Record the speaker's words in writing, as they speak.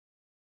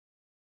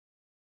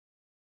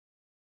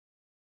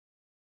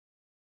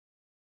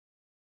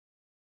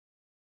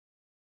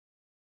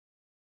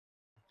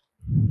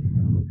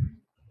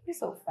He's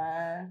so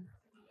fine.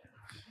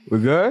 We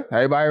good?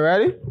 Everybody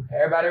ready?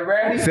 Everybody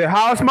ready? Say,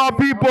 how's my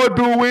people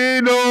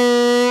doing?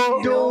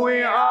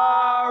 Doing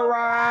all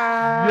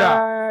right.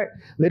 Yeah.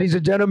 Ladies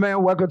and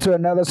gentlemen, welcome to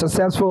another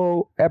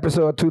successful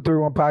episode of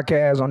 231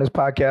 Podcast. On this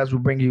podcast, we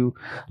bring you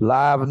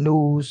live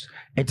news,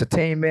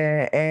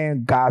 entertainment,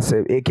 and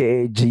gossip,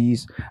 aka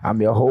G's.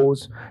 I'm your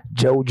host,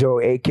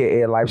 JoJo,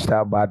 aka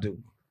Lifestyle Baddou.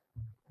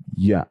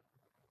 Yeah.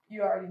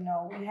 You already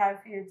know. We have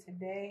here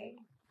today,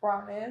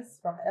 Promise,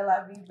 from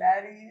LIB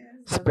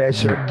Baddies.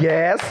 Special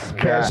guest.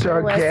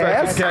 Special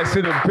guest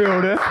in the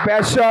building.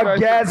 Special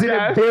guest in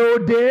the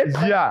building.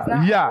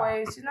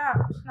 She's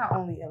not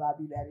only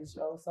LIB Baddies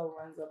show, so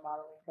runs a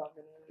modeling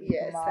company.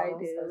 Yes, I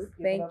do. So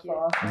Thank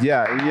you.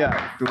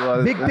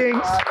 Yeah. Big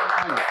things.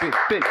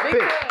 Big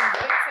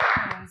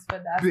things for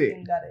that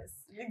skin goddess.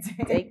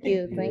 Thank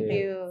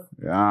you.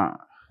 Yeah.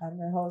 I'm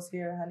your host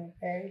here, Honey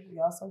Perry. We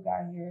also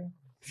got here.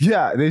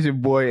 Yeah, this your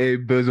boy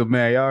Abizzle,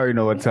 man. Y'all already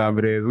know what time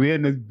it is. We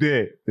in this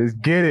bit. Let's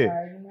get it.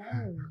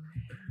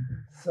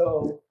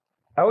 So,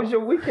 how was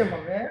your weekend,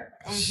 my man?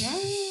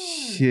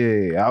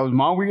 Shit,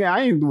 my weekend. I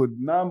ain't doing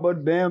nothing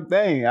but damn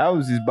thing. I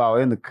was just about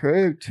in the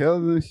crib,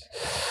 chilling.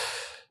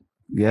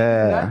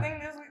 Yeah. Nothing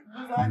this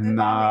week besides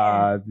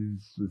Nah,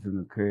 just was in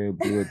the crib,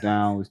 blew it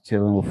down, was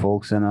chilling with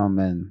folks in them,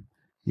 and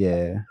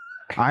yeah.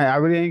 I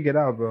really ain't get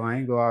out, bro. I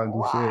ain't go out and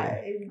do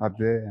shit. I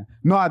did.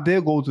 No, I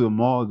did go to the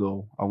mall,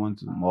 though. I went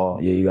to the mall.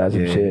 Yeah, you got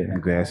some shit. I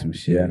grabbed some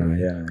shit.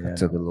 Yeah. I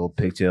took a little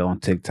picture on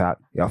TikTok.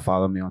 Y'all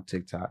follow me on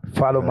TikTok.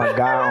 Follow my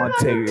guy on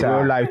TikTok.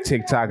 Real life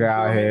TikToker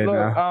out here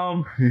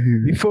now.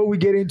 Before we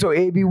get into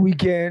AB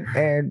weekend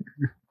and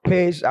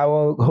Paige,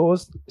 our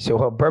host, so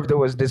her birthday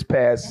was this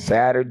past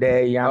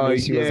Saturday. You know what I mean?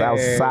 She was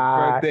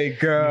outside. Birthday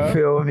girl. You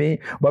feel me?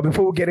 But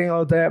before we get into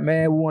all that,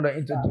 man, we want to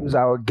introduce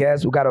our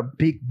guest. We got a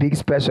big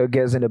special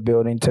guest in the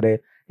building today.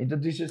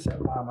 Introduce yourself,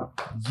 mama.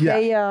 Yeah.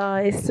 Hey y'all,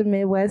 it's the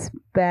Midwest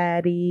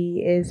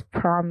Baddie. It's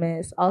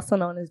Promise, also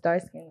known as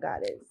Dark Skin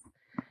Goddess.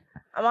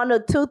 I'm on the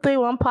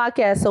 231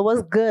 podcast, so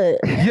what's good?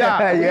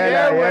 Yeah. We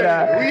here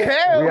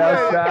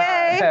with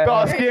Okay.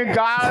 Dark Skin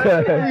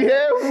Goddess. We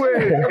here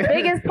with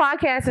Biggest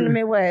podcast in the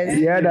Midwest.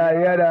 Yeah.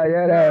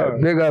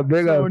 Big up.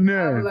 Tune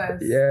in.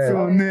 Yeah.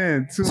 Tune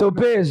in. So,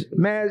 Paige,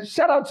 man,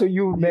 shout out to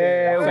you,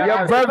 man. Yeah.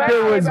 Your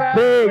birthday was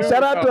big.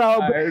 Shout out to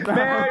our Hey,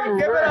 man.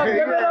 Give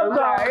it up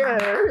to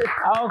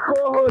our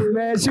co-host,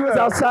 man. She was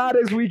outside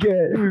this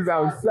weekend. He was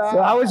outside.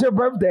 So, how was your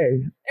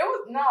birthday?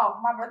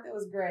 My birthday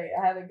was great.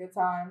 I had a good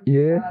time.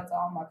 Yeah. Shout out to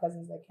all my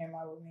cousins that came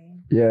out with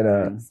me.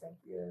 Yeah,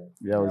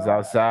 Yeah, I was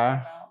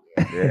outside.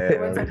 We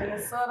went to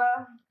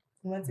Minnesota.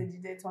 We went to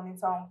DJ Tony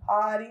Tone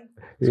party.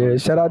 Yeah,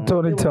 shout out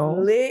Tony It was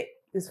Tone. lit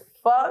as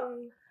fuck.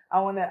 I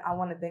wanna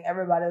thank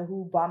everybody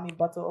who bought me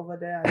butter over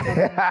there.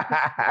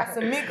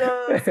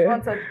 Casamigos,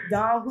 onto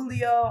Don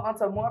Julio,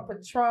 onto more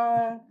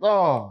Patron.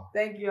 Oh,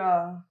 Thank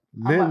y'all.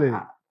 Lily.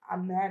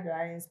 I'm mad that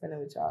I didn't spend it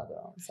with y'all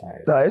though. I'm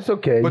sorry. No, it's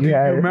okay. But you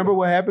remember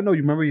what happened though?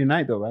 You remember your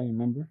night though, right? You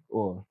remember?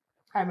 Or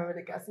I remember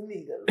the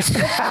Casamigos.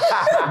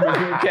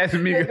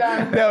 Casamigos.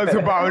 That was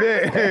about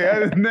it.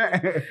 Other than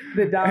that,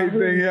 The Don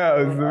anything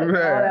else, all man.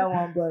 that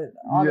one, but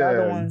all the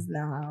other ones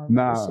now I don't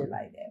remember shit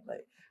like that.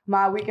 But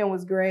my weekend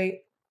was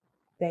great.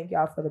 Thank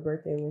y'all for the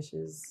birthday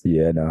wishes.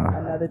 Yeah, no.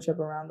 Another trip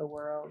around the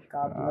world.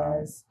 God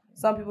bless.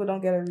 Some people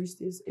don't get to reach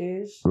this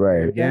age.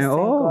 Right. Getting Just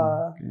old. thank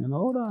God. Getting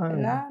older.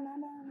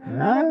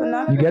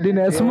 Nah. You getting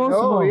that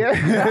small? Yeah.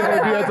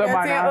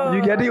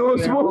 You getting old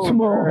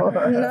small. Not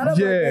about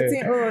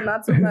getting old,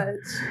 not too much.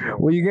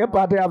 When you get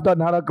party after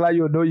 9 o'clock,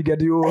 you know you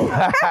get old.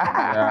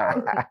 Yeah.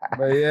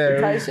 But yeah.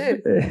 Type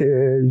shit.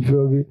 You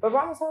feel me? But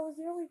Promise, how was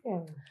your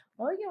weekend?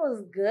 My weekend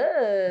was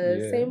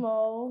good. Yeah. Same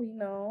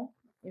old,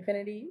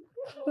 Infinity.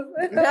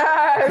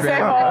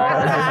 Same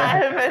old.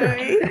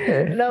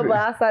 Infinity. No, but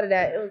outside of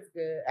that, it was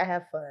good. I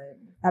had fun.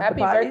 After Happy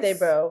parties? birthday,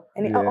 bro.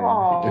 And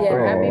Yeah.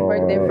 Yeah, happy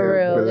birthday for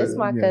real. Yeah. It's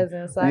my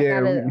cousin, so I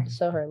gotta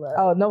show her love.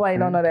 Oh, nobody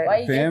don't know that. Why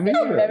you Family?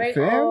 get baby?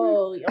 Family?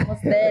 Oh, you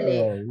almost said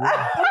it.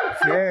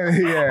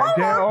 Yeah.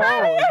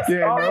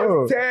 Getting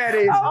old.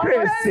 Daddy,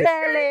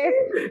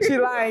 She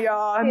lying,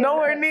 y'all.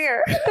 Nowhere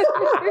near.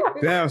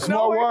 Damn,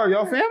 small world.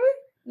 Y'all family?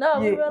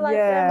 No, we were like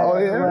Yeah. Oh,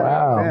 yeah.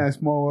 Wow. Damn,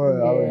 small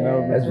world. I would Yeah.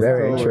 never been That's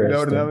very told.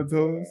 interesting. You never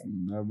told us?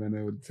 Never been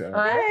able to tell.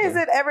 Yeah, is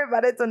it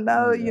everybody to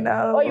know, you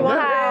know? Oh, you want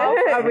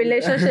to have a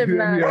relationship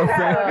now?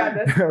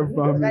 Yeah,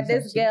 Got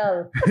this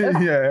girl.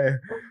 Yeah.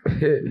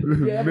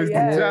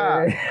 Mr.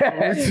 Job.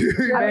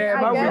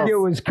 Man, my guess.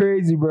 weekend was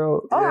crazy,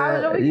 bro. Oh, how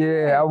was your weekend?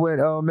 Yeah, I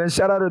went, man,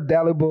 shout out to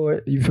Dally Boy.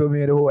 You feel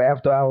me? The whole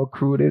after hour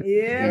crew did.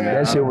 Yeah.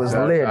 That shit was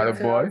lit. Not a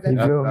boy. You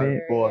feel me?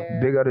 Boy.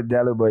 Big up to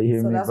Dally Boy, you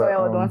hear So me? that's what I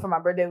was doing for my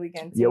birthday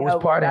weekend. Yeah, it was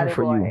partying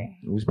for you.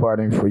 It was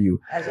partying for you.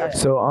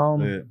 So,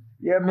 Lit.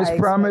 yeah, Miss I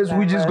Promise, expect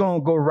we that just much.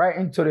 gonna go right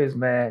into this,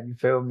 man. You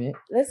feel me?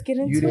 Let's get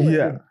You into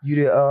the, it. you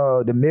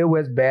the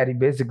Midwest Baddie,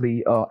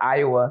 basically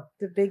Iowa.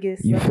 The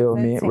biggest. You feel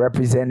me?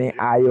 Representing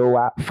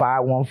Iowa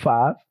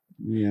 515.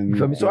 You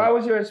feel me? So how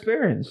was your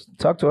experience?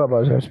 Talk to her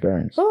about your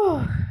experience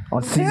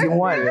on season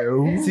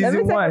 1.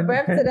 Season 1. Let me take a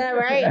breath to that,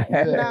 right?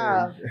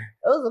 Nah, it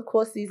was a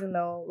cool season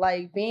though.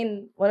 Like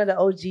being one of the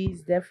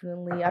OGs,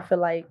 definitely. I feel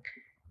like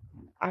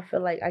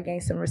I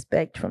gained some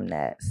respect from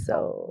that.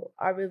 So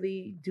I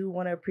really do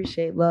want to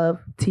appreciate Love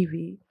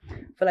TV. I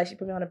feel like she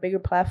put me on a bigger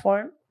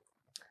platform.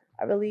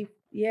 I feel like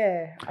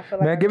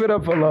man, give it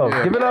up for Love.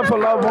 Give it up for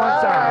Love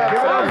one time.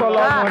 Give it up for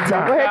Love one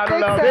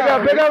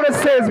time. Big up the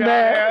sis,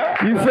 man.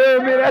 You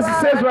feel me? That's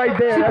the sis right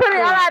there. She put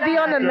LIB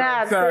on the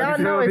map, so y'all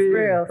know it's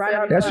real.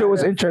 That shit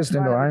was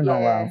interesting though. I ain't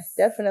gonna lie.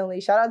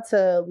 Definitely. Shout out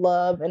to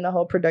Love and the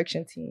whole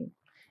production team.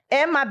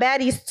 And my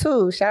baddies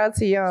too. Shout out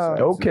to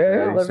y'all.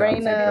 Okay.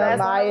 Lorena,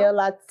 Maya,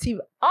 Latif,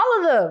 all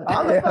of them.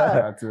 All of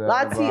them.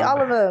 Latif,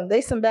 all of them.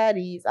 They some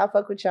baddies. I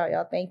fuck with y'all.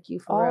 Y'all, thank you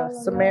for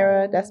real.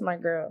 Samara, that's my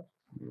girl.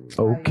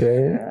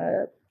 Okay.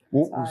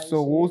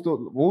 So what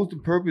was the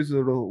purpose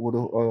of the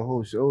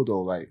whole show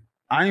though? Like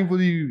I ain't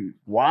really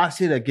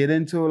watch it or get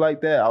into it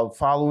like that. I was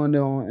following it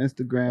on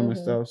Instagram and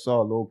stuff.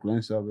 Saw a little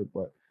glimpse of it,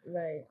 but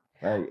right.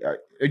 Like,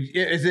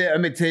 is it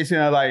imitation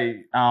of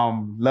like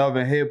Love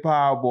and Hip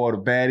Hop or the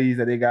baddies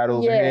that they got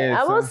over here?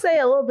 Yeah, I will say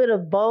a little bit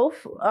of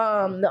both.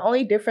 The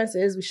only difference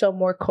is we show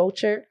more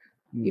culture.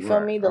 You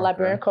feel me? The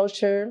Liberian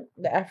culture,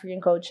 the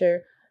African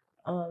culture.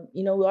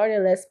 We already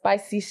let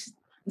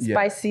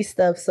spicy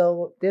stuff,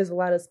 so there's a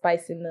lot of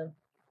spice in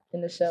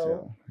the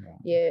show.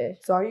 Yeah.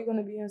 So are you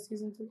gonna be in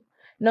season 2?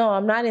 No,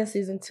 I'm not in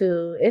season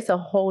 2. It's a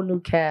whole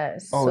new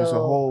cast. Oh, so, it's a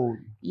whole.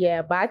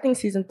 Yeah, but I think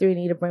season 3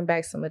 need to bring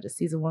back some of the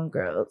season 1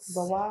 girls.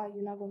 But why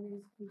you're not gonna be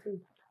in season 2?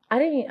 I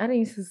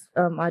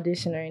didn't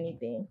audition or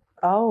anything.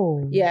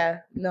 Oh. Yeah,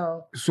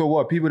 no. So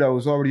what? People that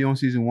was already on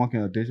season 1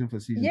 can audition for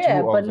season 2?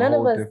 Yeah, but none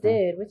of us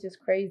did, which is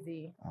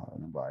crazy. Oh,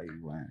 nobody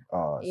went.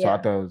 So I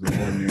thought it was a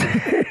whole new.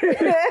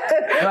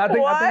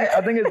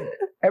 I think it's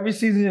every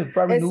season is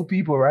probably new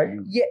people, right?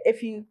 Yeah,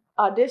 if you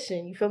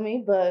audition, you feel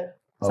me? But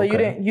so you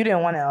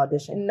didn't want to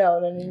audition? No.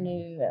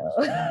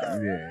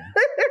 Yeah.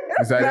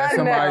 It's like that's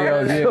somebody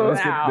else.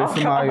 Yeah, that's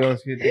somebody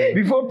else here.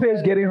 Before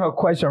Paige getting her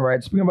question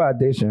right, speaking about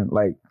audition,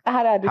 like I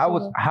had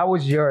audition. How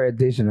was your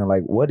audition and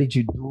like what did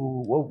you do?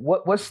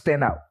 What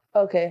stand out?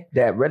 Okay.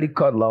 That really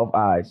caught Love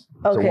eyes.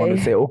 Okay. So I want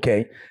to say,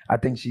 okay, I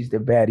think she's the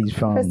baddies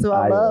from First of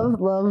all,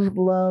 Iowa.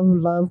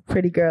 love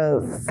pretty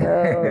girls.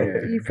 So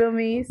you feel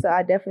me? So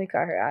I definitely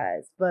caught her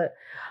eyes. But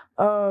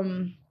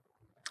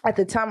at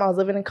the time I was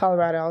living in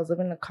Colorado. I was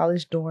living in a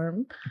college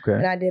dorm. Okay.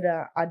 And I did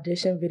an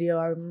audition video.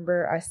 I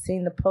remember I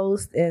seen the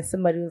post and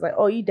somebody was like,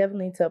 oh, you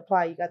definitely need to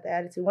apply. You got the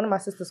attitude. One of my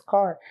sisters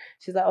called.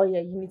 She's like, oh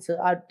yeah, you need to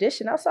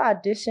audition. I saw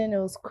audition. It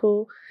was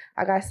cool.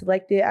 I got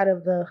selected out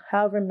of the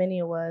however many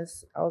it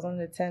was. I was on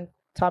the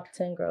top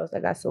 10 girls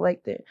that got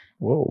selected.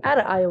 Whoa. Out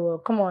of Iowa.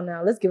 Come on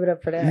now. Let's give it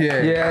up for that.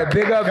 Yeah,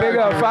 big up.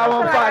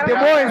 515. Des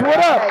Moines, what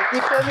up?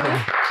 You feel me?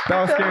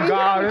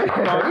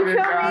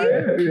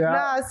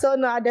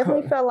 I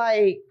definitely felt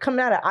like coming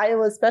out of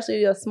Iowa,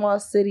 especially a small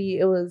city,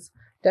 it was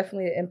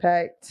definitely an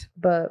impact.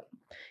 But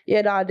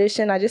yeah, the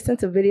audition, I just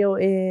sent a video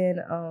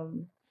in.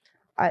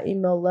 I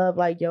emailed Love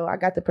like, yo, I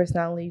got the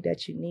personality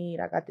that you need.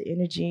 I got the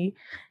energy.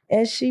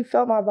 And she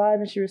felt my vibe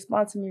and she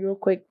responded to me real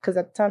quick because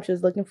at the time she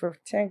was looking for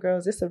 10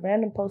 girls. It's a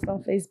random post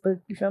on Facebook.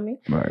 You feel me?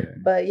 Right.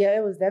 But yeah,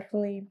 it was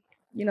definitely,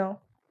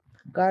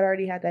 God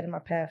already had that in my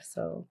path.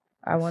 So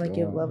I want to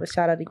give Love a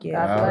shout out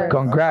again.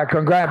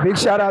 Congrats. Big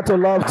shout out to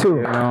Love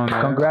too.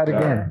 Congrats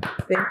again.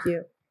 Thank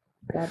you.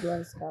 God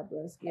bless.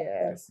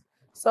 Yes.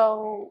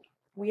 So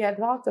we had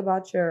talked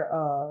about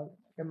your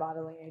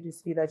modeling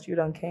agency that you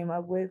done came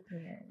up with.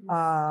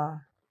 Yes.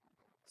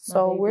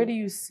 So where do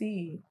you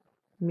see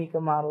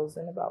Mika Models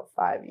in about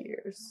 5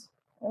 years?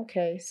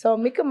 Okay, so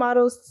Mika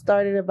Models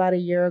started about a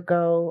year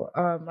ago.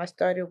 I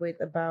started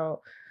with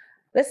about,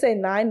 let's say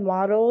 9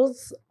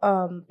 models.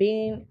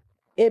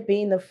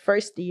 Being the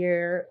first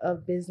year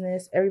of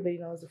business, everybody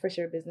knows the first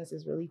year of business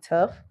is really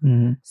tough.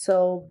 Mm-hmm.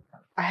 So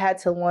I had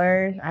to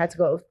learn. I had to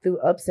go through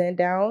ups and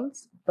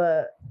downs.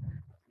 But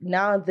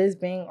now this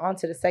being on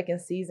to the second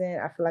season,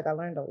 I feel like I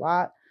learned a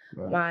lot.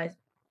 Right. My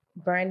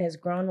brand has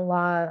grown a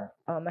lot.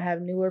 I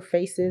have newer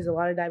faces, a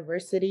lot of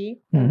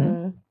diversity.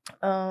 Mm-hmm.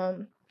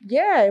 And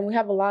we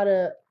have a lot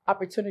of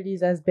opportunities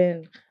that's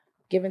been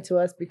given to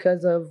us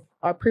because of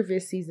our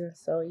previous season.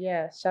 So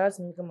yeah, shout out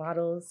to Mika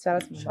Models. Shout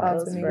out to Mika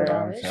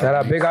Models. Shout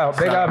out, big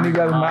up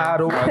Mika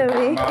Models.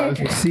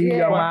 See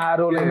your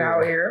modeling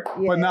out here.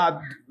 Yeah. But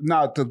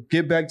now to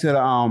get back to the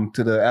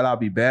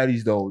LIB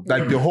Baddies though,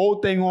 like the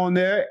whole thing on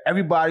there,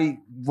 everybody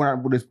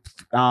with this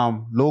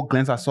little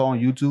glance I saw on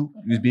YouTube,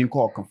 he was being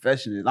called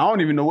confessionist. I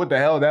don't even know what the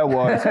hell that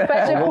was.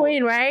 Confession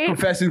Queen, right?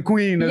 Confession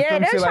Queen. Yeah,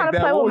 they're trying to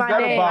play with my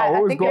name.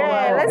 What was going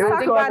on? Let's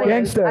talk about it.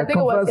 Gangster. I think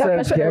it was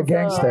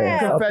gangster.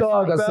 A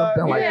thug or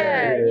something like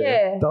that. Yeah.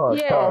 Thug.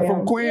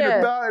 From Queen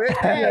to Thug.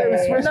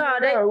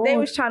 No, they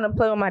was trying to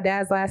play with my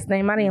dad's last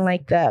name. I didn't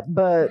like that,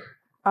 but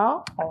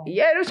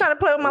yeah, they was trying to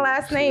play with my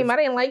last name. I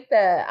didn't like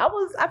that.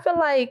 I feel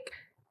like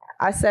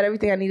I said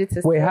everything I needed to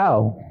say. Wait,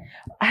 how?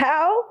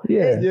 How?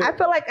 Yeah. I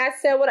feel like I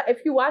said what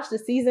if you watched the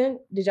season,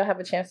 did y'all have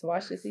a chance to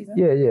watch the season?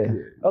 Yeah.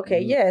 Okay,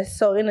 yes.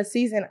 So in the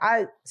season,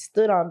 I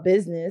stood on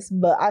business,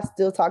 but I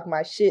still talk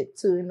my shit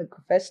too in the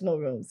confessional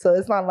room. So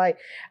it's not like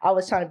I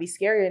was trying to be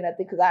scary or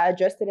nothing because I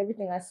addressed it,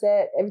 everything I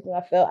said, everything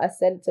I felt, I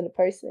said it to the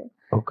person.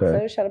 Okay. So they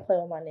were trying to play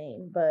with my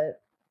name,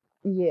 but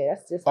yeah,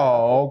 that's just.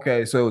 Oh,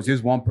 okay. So it was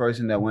just one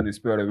person that went and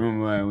spilled the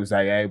rumor and was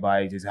like,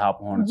 everybody just hop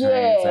on the train.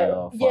 Yeah, It's like,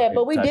 oh, fuck yeah, it,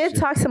 but we type did shit.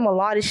 talk some a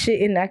lot of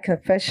shit in that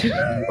confession.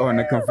 Or in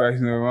the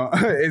confessional room.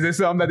 Is it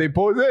something that they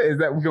posted? Is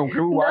that can we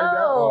watch that?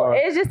 No, Or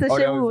it's just the shit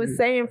that we was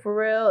saying for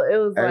real. It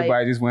was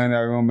everybody just went in that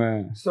room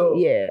and So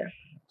yeah.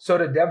 So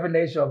the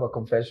definition of a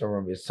confession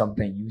room is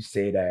something you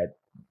say that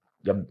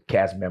your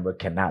cast member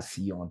cannot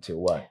see until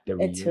what?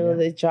 Until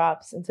it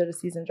drops, until the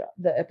season drop,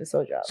 the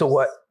episode drops. So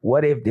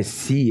what if they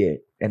see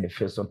it and they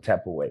feel some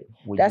type of way?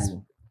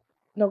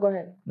 No, go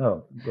ahead.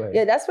 No, go ahead.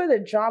 Yeah, that's where the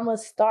drama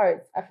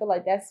starts. I feel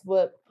like that's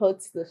what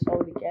puts the show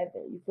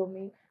together. You feel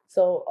me?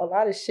 So a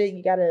lot of shit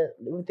you gotta,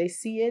 if they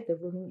see it, the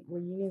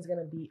reunion's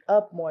gonna be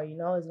up more. You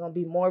know, it's gonna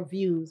be more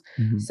views.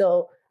 Mhm.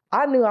 So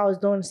I knew I was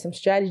doing some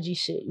strategy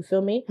shit. You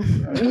feel me?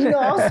 You know,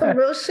 on some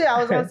real shit.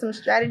 I was on some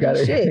strategy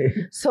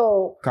shit.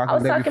 So I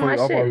was talking my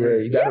shit. Yeah,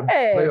 you gotta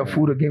play your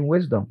food to gain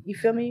wisdom. You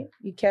feel me?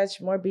 You catch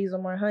more bees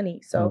with more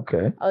honey. So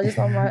Okay. I was just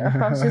on my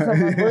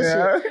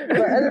bullshit.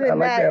 But other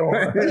than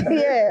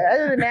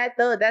other than that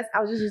though, I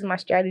was just using my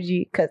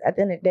strategy because at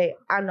the end of the day,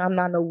 I'm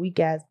not no weak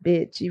ass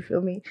bitch. You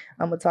feel me?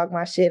 I'm gonna talk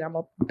my shit. I'm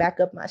gonna back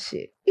up my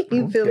shit.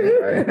 You feel me?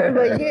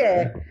 But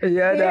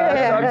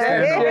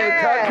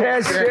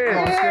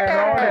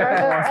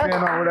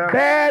Talk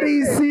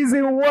Baddies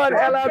season 1,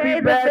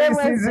 LIB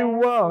Baddies season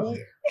 1.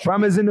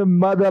 Promise in the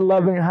mother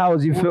loving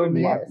house. You feel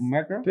me?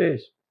 Mecca?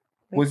 Fish.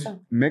 Was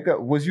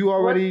you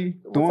already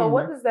doing? So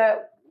what is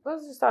that?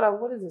 Let's just start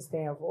out. What does it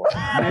stand for?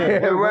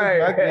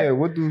 Yeah,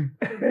 what do?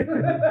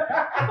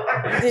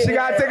 She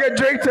gotta take a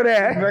drink to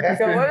that.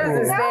 So what is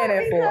it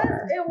standing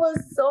for? It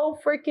was so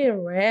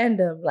freaking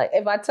random. Like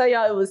if I tell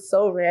y'all it was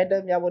so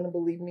random, y'all wouldn't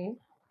believe me.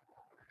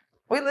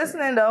 We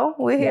listening though.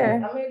 We're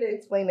here. I'm here to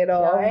explain it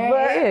all.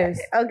 Yes.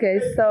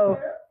 Okay, so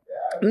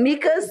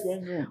Mika's,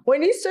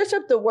 when you search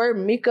up the word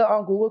Mika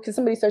on Google, can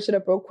somebody search it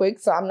up real quick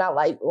so I'm not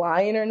like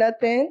lying or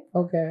nothing?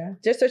 Okay.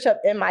 Just search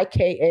up Mika.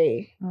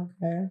 Okay.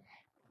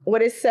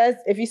 What it says,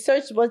 if you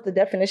search what the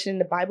definition in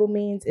the Bible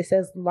means, it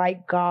says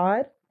like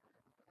God.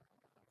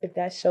 If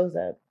that shows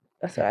up,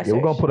 that's what I searched.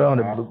 We're gonna put it on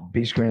the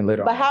big screen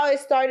later. But how it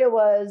started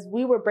was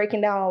we were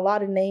breaking down a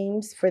lot of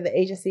names for the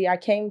agency. I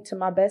came to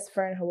my best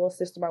friend, her little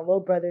sister, my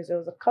little brothers. There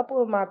was a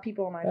couple of my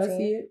people on my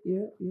team.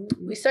 Yeah.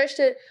 We searched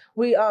it.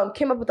 We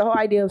came up with the whole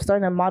idea of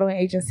starting a modeling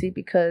agency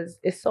because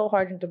it's so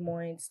hard in Des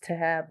Moines to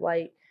have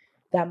like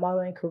that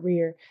modeling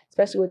career,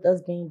 especially with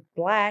us being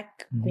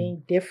Black,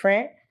 being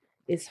different.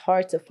 It's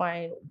hard to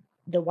find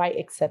the white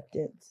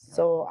acceptance.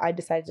 So I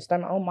decided to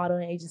start my own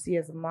modeling agency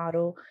as a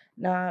model,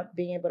 not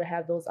being able to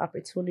have those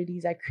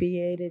opportunities. I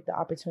created the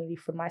opportunity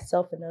for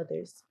myself and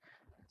others.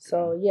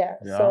 So Yeah.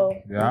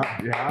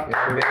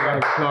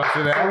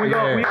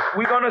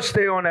 We're gonna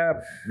stay on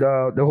that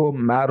the whole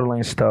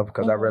modeling stuff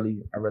because I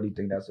really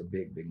think that's a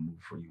big move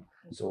for you.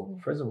 So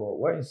first of all,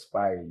 what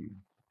inspired you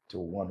to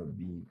want to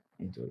be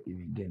into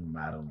even getting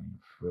modeling?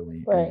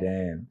 Really? Right. And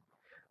then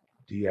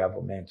do you have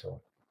a mentor?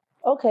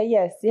 Okay,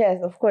 yes,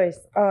 of course.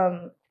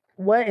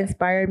 What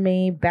inspired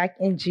me back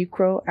in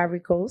G-Crow, Ivory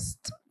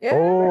Coast? Yeah.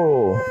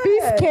 Oh.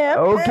 Peace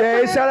camp.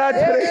 Okay, shout out to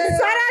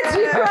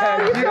Shout out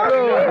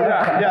G-Crow.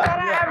 Yeah. Shout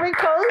out Ivory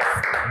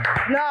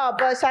Coast. No,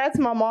 but shout out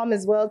to my mom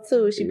as well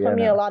too. She put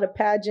me in a lot of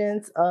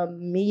pageants.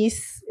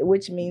 Miss,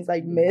 which means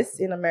like Miss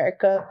in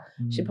America.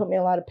 She put me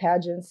in a lot of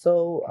pageants.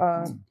 So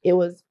it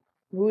was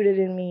rooted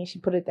in me. She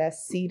put that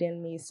seed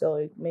in me. So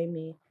it made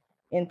me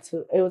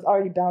it was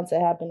already bound to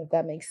happen, if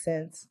that makes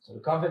sense. So the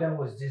confidence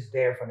was just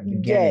there from the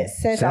beginning.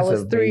 Yes, since I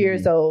was 3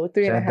 years old,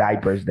 3 and a half.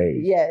 Diapers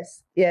days.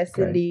 Yes,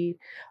 Okay. indeed.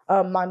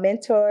 My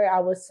mentor, I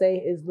would say,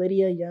 is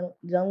Lydia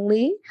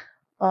Younglee.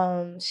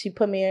 She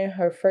put me in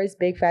her first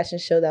big fashion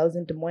show that was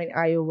in Des Moines,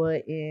 Iowa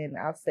in,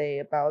 I'll say,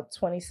 about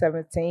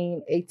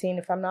 2017, 18,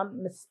 if I'm not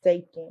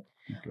mistaken.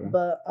 Okay.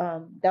 But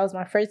that was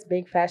my first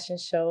big fashion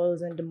show. It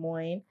was in Des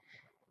Moines.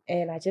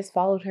 And I just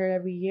followed her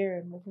every year.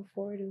 And moving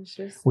forward, it was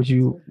just... Was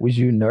you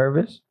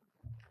nervous?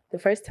 The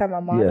first time I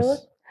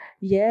modeled?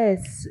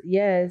 Yes.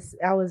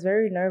 I was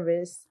very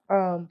nervous.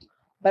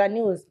 But I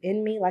knew it was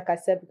in me, like I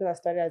said, because I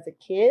started as a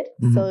kid.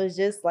 So it's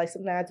just like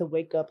something I had to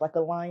wake up, like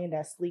a lion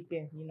that's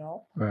sleeping, you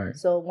know? Right.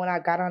 So when I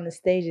got on the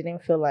stage, it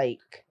didn't feel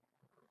like...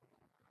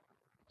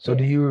 So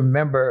do you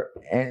remember,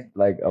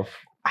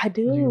 I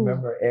do. Do you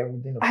remember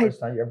everything the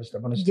first time you ever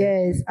stepped on the stage?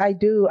 Yes, I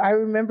do. I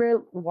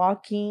remember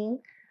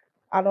walking...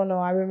 I don't know.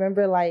 I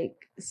remember like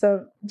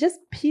some just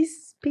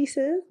bits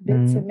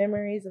and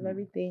memories of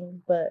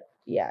everything. But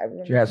yeah, I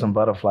remember. You had some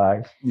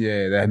butterflies.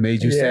 Yeah, that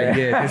made you say,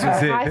 yeah, this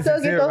was it. I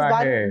still get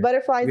those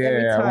butterflies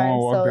every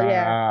time. So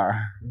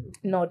yeah.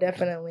 No,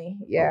 definitely.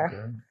 Yeah.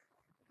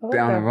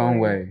 Down the wrong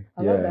way.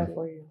 I love that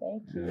for you.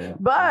 Thank you.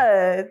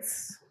 But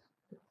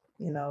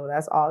you know,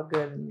 that's all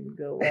good and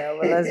good. Well,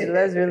 but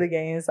let's really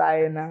get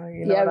inside now.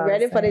 You know, Yeah, what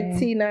ready I'm for the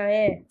saying?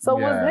 T9. So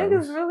Yeah. was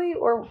niggas really,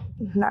 or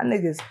not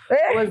niggas?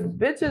 Was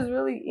bitches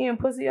really eating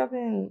pussy up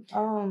in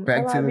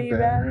Back to the LIB bed.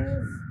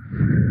 Baddies?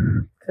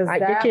 Cause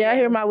Can y'all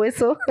hear my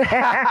whistle? No, you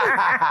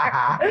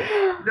gotta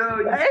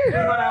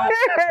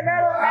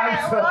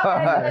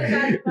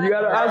answer. We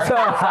gotta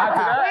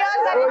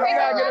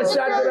get a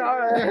shot to the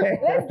heart.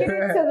 Let's get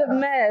into the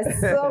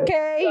mess,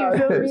 okay? You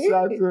feel me?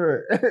 Shout to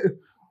it.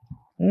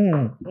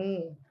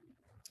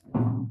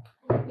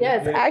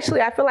 Yes,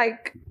 actually, I feel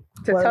like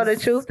to tell the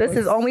truth, this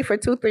is only for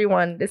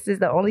 231. This is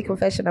the only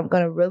confession I'm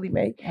gonna really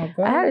make.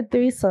 Okay. I had a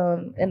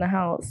threesome in the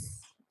house.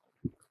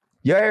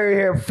 You heard it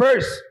here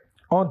first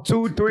on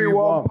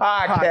 231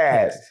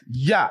 podcast.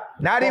 Yeah.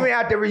 Not even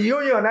at the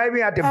reunion, not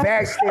even at the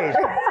backstage.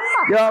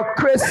 Yo,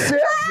 Chris Sip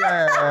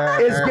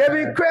is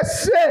giving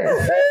Chris Sip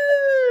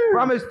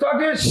from his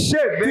talking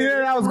shit, baby.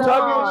 Yeah, that was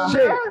talking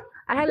shit.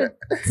 I had a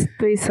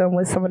threesome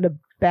with some of the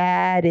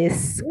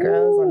baddest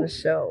girls on the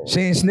show.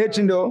 She ain't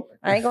snitching though.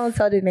 I ain't gonna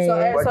tell the name. So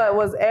it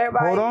was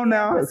everybody. Hold on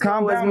now.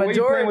 Calm was down. What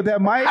you playing with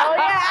that mic? Oh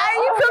yeah,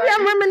 you feel me?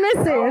 I'm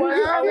reminiscing.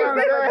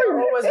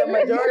 Was the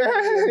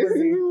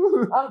majority?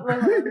 I'm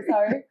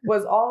sorry.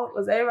 Was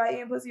everybody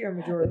eating pussy or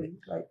majority?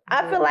 Like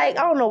I feel like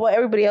I don't know what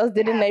everybody else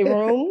did in their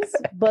rooms,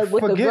 but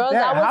with the Forget girls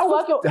that. I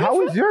was fucking. How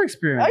was your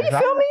experience? Oh, you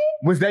feel me?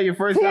 Was that your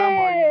first time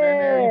or you been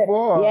there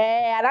before?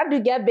 Yeah, I do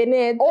get been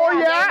in. Oh,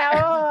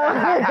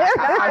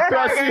 yeah?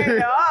 Toi aussi.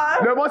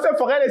 Le bon, ça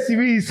ferait les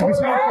civils.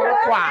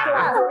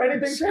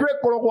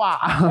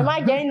 Am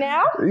I gay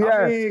now?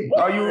 Yeah.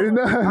 Are you?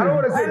 I don't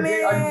want to say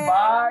gay. Are you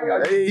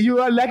bi? You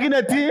are liking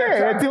the tea.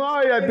 Yeah, you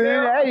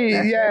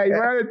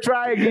want to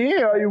try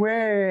again or you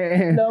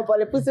went? No, but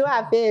the pussy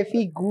I feel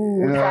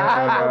good. It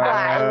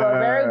was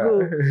very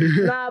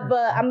good. Nah,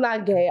 but I'm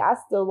not gay. I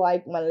still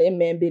like my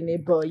lemon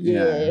business, but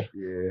yeah.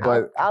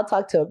 But I'll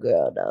talk to a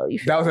girl though. You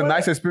feel that was a me?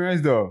 nice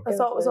experience though.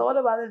 So what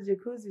about the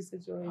jacuzzi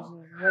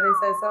situation? Where they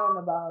said something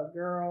about a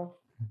girl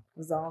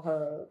was on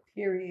her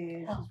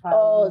period. She's Oh,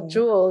 probably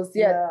Jules.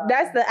 Yeah. Yeah.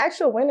 That's the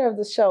actual winner of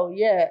the show.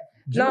 Yeah.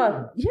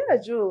 No. Yeah,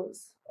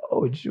 Jules.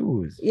 Oh,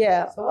 Jews.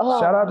 Yeah. Oh,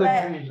 Shout out to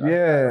man. Jews. What's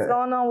Yeah.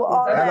 going on with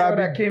all LIB that?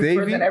 that came Davey?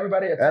 first and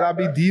everybody LIB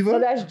So Diva?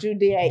 that's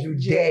Judea.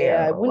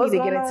 Judea. We need to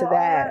get into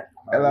that.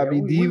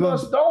 LIB Diva.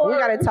 We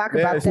gotta talk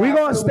about that. We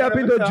gonna step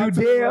into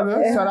Judea.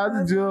 Shout out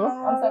to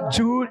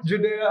Jill.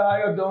 Judea, how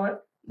you doing?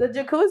 The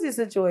jacuzzi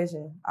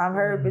situation. I've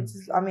heard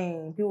bitches. I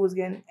mean, people was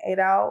getting ate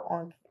out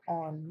on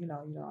you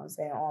know what I'm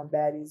saying, on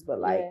baddies, but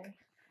like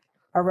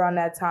around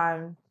that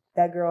time,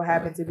 that girl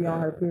happened to be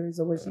on her period.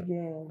 So was she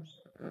getting?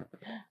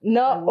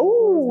 No,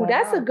 ooh,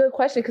 that's a good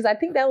question because I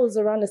think that was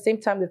around the same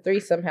time the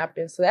threesome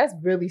happened. So that's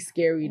really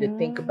scary to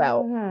think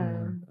about.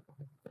 Mhm.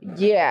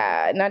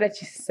 Yeah, now that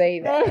you say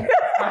that. Okay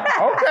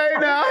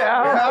now.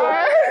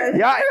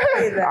 Yeah,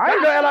 I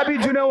ain't know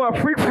LIB Junior was a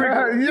freak.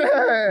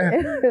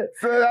 Yeah.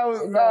 So that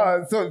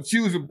was so she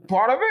was a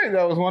part of it.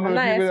 That was one of I'm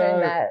the not people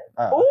answering that.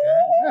 that.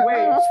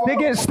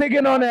 Wait,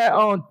 sticking on that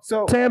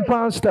So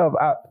tampon stuff.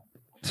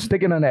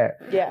 Sticking on that.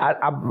 Yeah.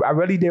 I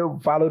really did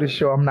follow the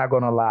show. I'm not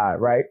gonna lie,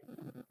 right?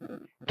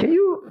 Can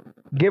you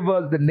give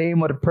us the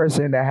name of the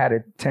person that had a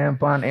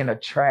tampon in a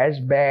trash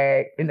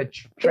bag in a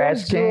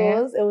trash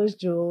can? It was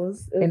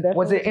Jules.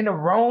 Was it in a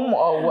room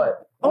or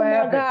what? Oh What my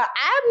happened? God!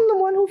 I'm the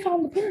one who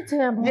found the pink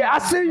tampon. Yeah, I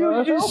see you.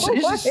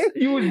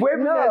 You was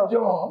waving No. that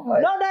joint.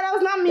 Like, No, that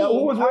was not me. Yeah,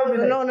 who was waving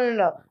it? No.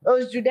 It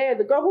was Judea,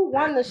 the girl who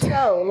won the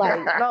show.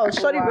 Like, no,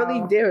 Shorty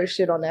really did her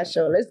shit on that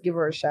show. Let's give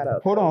her a shout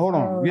out. hold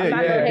on. Yeah.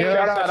 not gonna hate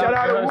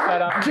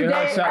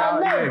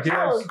Shout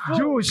out.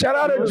 Jules, shout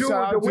out to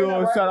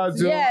Jules. Shout out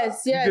to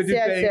Yes.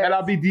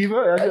 LIB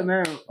Diva. That's your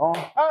name.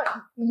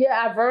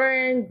 Yeah,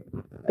 Vern,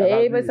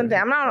 babe, or something.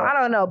 I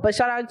don't know, but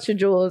shout out to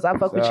Jules. I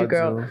fuck with you,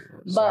 girl.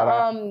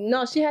 But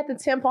no, she had the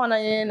tampon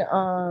in.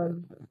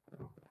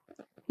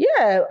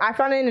 Yeah, I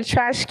found it in the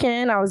trash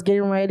can. I was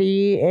getting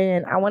ready,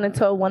 and I went and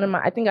told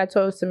I think I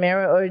told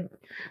Samara or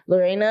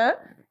Lorena,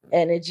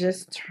 and it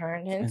just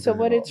turned into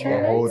what it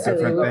turned whole into.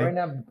 different thing.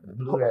 Lorena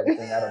blew that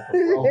thing out of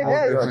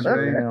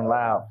proportion.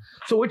 Loud.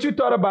 So what you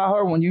thought about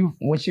her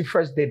when she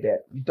first did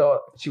that? You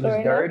thought she was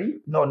Lorena? dirty?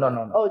 No.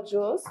 Oh,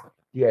 Jules.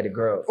 Yeah, the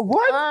girl.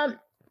 What?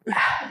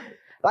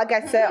 Like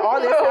I said,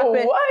 all this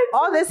happened.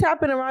 All this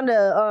happened around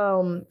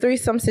the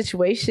threesome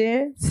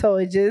situation. So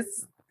it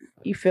just,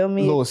 you feel A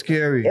me? little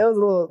scary. It was a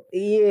little,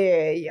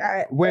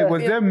 yeah. Wait,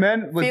 was there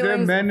men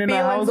in the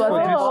house for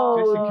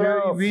just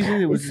security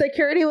reasons? It was,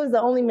 Security was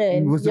the only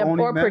man. Was the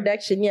only or man?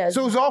 production, yes.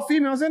 so it was all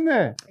females in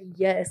there.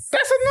 Yes.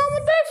 That's a normal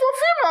thing for a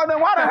female.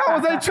 Then why the hell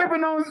was they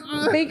tripping on?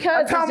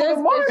 Because a time it's of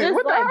the morning? just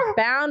What the like hell?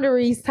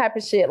 boundaries type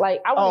of shit.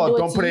 Like I wouldn't do it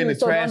Don't to put it you, in the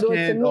so trash don't do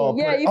it to can. me.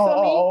 Yeah, you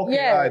feel me? Okay.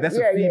 Yeah, All right, that's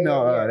a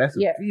female. That's a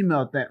yeah.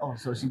 female thing. Oh,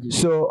 so she just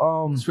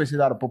So switched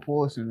it out of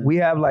proportion. we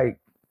have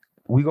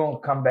we gonna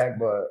come back,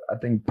 but I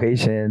think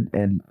Patient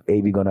and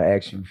AB gonna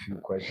ask you a few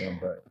questions.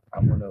 But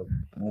when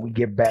we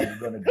get back,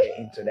 we're gonna get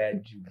into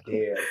that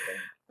Judea thing.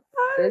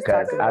 Let's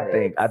talk Cause about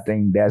it. I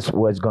think that's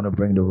what's gonna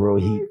bring the real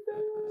heat.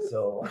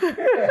 So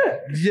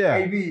Yeah.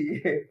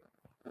 AB,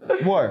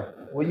 What?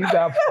 What you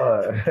got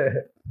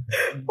for?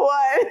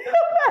 What?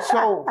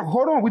 So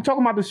hold on, we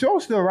talking about the show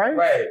still, right?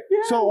 Right. Yeah.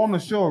 So on the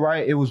show,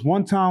 right? It was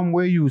one time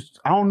where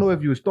I don't know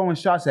if you was throwing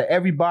shots at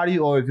everybody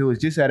or if it was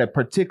just at a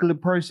particular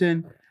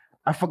person.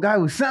 I forgot,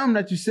 it was something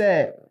that you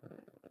said.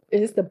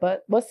 Is this the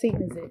butt? What scene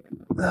is it?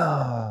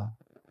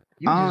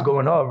 You just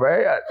going off,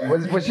 right?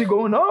 Was she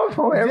going off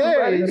on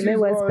everybody? Yeah, The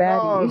Midwest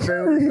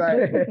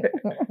Baddie.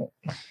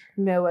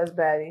 Midwest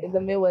Baddie. The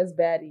Midwest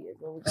Baddie is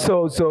what we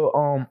call it.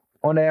 So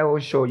on that whole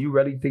show, you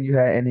really think you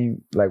had any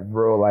like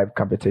real life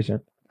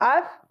competition?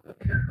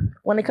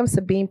 When it comes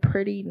to being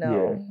pretty,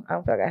 no. I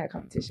don't feel like I had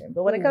competition.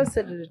 But when it comes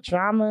to the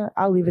drama,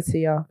 I'll leave it to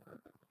y'all.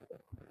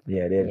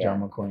 Yeah, they're Yeah.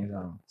 drama queens.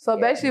 So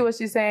basically what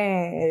she's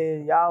saying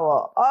is y'all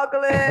were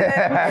ugly.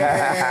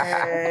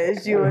 Yeah,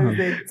 she was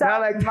the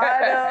top like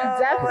model.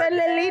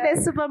 Definitely the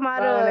But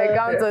supermodel. when it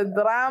comes to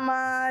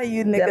drama,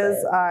 you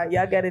niggas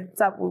y'all get the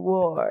top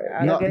reward.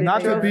 No, Y'all get the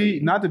not to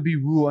trophy. be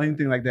rude or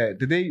anything like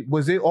that.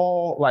 Was they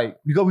all like,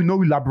 because we know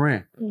we LIB,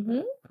 Mm-hmm.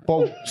 but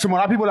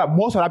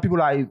most of the people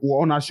that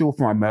were on that show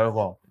from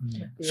America.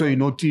 So you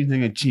know things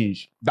didn't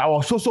change. That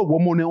was so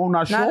woman on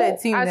that show. Not that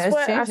team I that's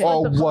swear- I changing. swear-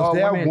 Or was Oh,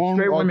 there women, one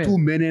straight or women. 2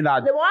 men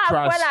that The one I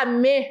trans- feel like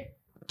me.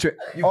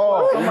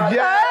 Oh, yeah.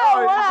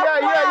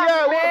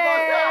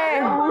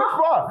 man.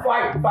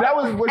 That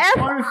was what F-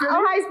 Tony Philly?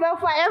 how you spell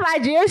for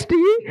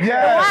F-I-G-H-T? Yeah.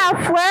 The one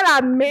I feel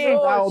like me.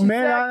 Oh, she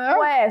man, said I know.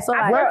 Dweh, so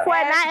like said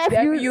Dweh, not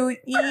F-U-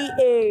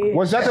 F-U-E-A.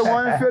 Was that the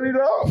one in Philly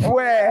though?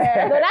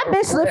 Where? No, that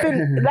bitch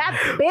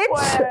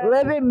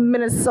live in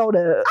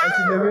Minnesota. Does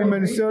she live in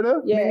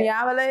Minnesota? Yeah.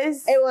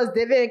 Minneapolis. It was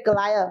David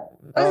Goliath.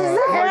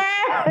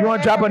 You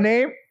want to drop a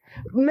name?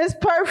 Miss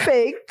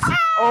Perfect. Talk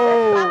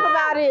Oh,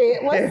 about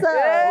it. What's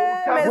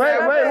up? Miss Wait,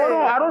 Perfect. hold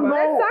on. I don't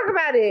Let's know. talk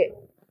about it.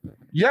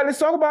 Yeah, let's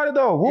talk about it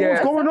though. What was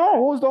Yeah. going on?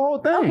 What was the whole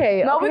thing?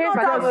 Okay. No, we're okay,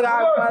 gonna talk because-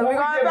 about it. We're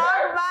gonna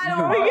talk about it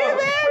when we get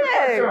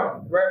there.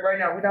 Right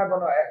now, we're not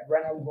gonna.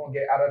 Right now, we're gonna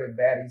get out of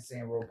the Baddie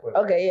scene real quick.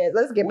 Okay, yeah.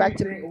 Let's get back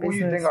to Who you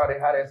business. think are the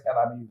hottest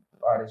LIB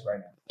artists right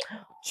now?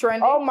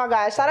 Trending. Oh my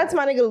gosh! Shout out to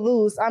my nigga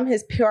Luz. I'm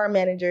his PR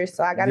manager,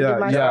 so I gotta give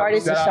my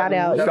artist a shout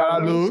out. Shout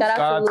out Luz. Shout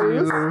out to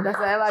Luz. That's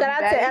the LIB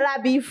Shout out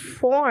to LIB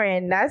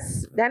Foreign. That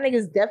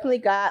nigga's definitely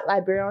got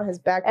Liberia on his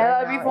back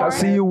right LIB now. Foreign. I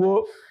see you,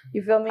 Wolf.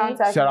 You feel me?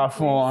 Contact Shout me, out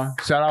for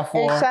please. Shout out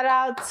for And shout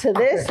out to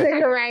this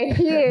nigga right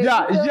here.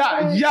 Yeah. This nigga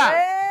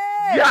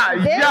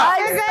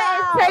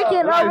is taking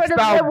over the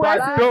Lifestyle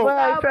Midwest.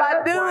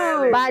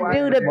 Baddou.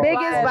 Baddou, the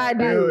biggest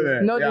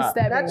Baddou. No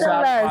disturbing. Nothing Shout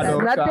out less.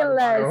 Baddou, shout Nothing out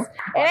less.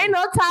 It ain't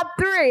no top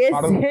 3. It's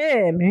Baddou.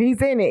 him.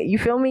 He's in it. You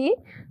feel me?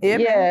 Yeah,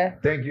 man.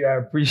 Thank you, I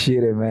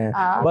appreciate it, man.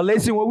 Uh-huh. But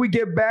listen, when we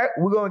get back,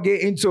 we're gonna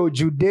get into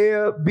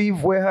Judea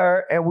beef with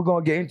her, and we're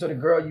gonna get into the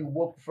girl you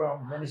whooped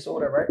from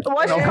Minnesota, right?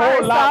 What's a your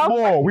whole lot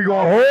more. We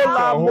gonna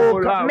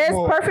whole lot Miss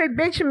more. Perfect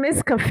Bitch,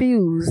 Miss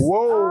Confused.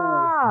 Whoa.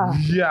 Ah.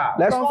 Yeah.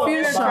 Let's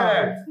Confusion.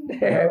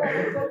 Yeah.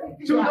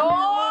 No,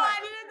 I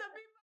needed to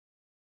be.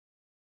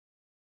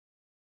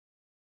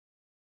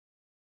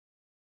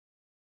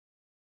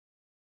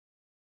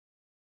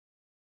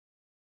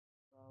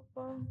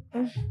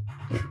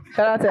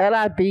 Shout out to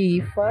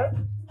LIB. Fuck.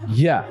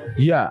 Yeah.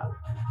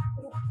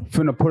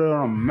 Finna put it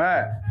on a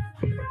map.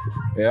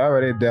 Yeah,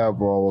 already there,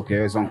 bro. Okay,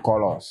 it's on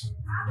colors.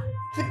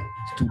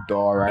 It's too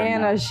dark right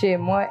now. Anna shit,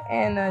 more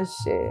Anna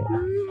shit.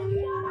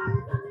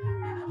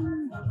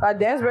 Our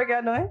dance break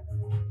y'all doing?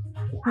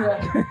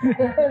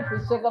 To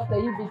shake up the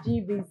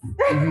heebie-jeebies.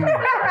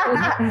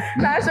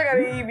 Nah, shake out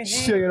the EBG.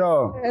 Shake it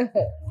off.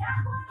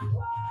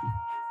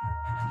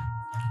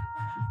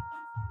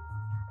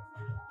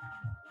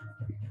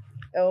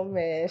 Oh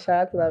man, shout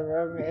out to that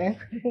bro, man.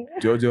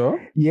 JoJo.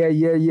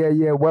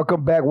 Yeah.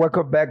 Welcome back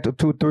to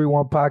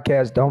 231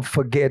 Podcast. Don't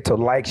forget to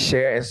like,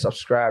 share, and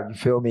subscribe. You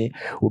feel me?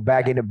 We're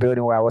back in the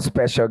building with our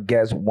special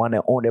guest, one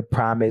and only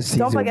Promise,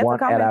 Don't season forget to 1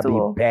 comment LIB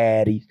too.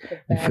 Baddies.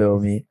 You feel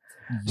me?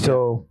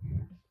 So,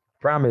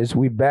 Promise,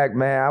 we back,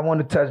 man. I want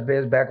to touch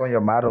base back on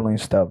your modeling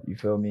stuff. You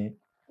feel me?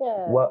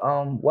 Yeah.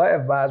 What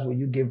advice would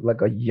you give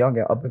like a young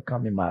and up and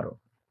coming model?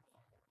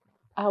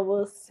 I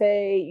will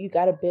say you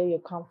gotta build your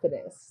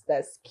confidence.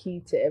 That's key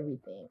to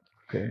everything.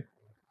 Okay.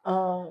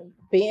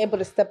 Being able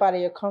to step out of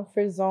your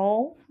comfort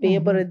zone, being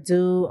able to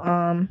do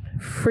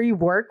free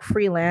work,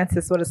 freelance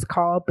is what it's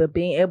called, but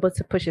being able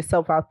to push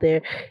yourself out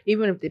there,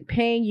 even if they're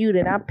paying you,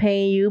 they're not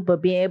paying you,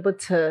 but being able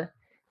to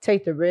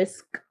take the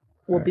risk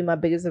will be my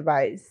biggest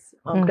advice.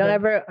 Don't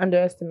ever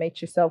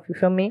underestimate yourself. You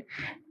feel me?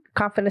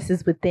 Confidence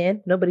is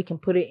within. Nobody can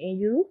put it in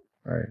you.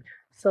 Right.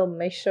 So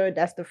make sure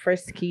that's the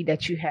first key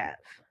that you have.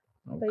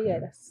 But yeah,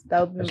 that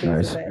would be my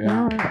biggest nice.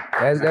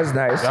 advice. That's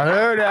nice. I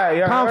heard that.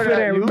 Yeah,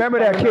 Confident. Remember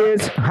that,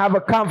 kids. Have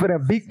a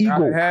confident, big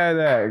Gotta ego. have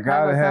that.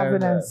 Gotta have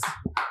confidence.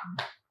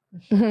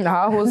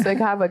 I will say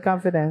have a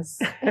confidence.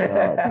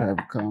 Have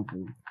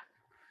confidence.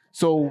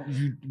 So,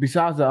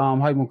 besides the how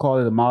you gonna call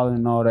it, the modeling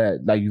and all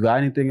that, like you got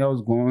anything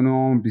else going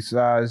on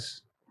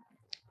besides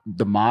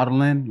the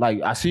modeling?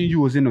 Like I seen you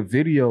was in a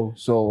video,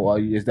 so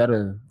is that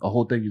a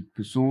whole thing you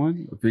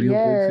pursuing? A video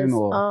vixen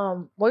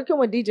or working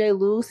with DJ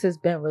Luce has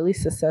been really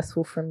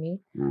successful for me.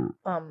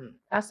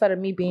 Outside of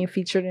me being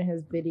featured in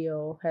his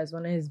video as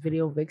one of his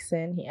video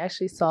vixen, he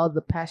actually saw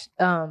the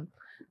passion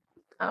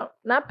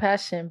not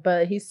passion,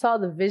 but he saw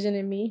the vision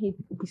in me. He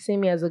seen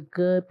me as a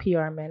good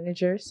PR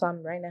manager, so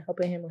I'm right now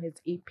helping him with his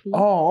EP.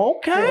 Oh,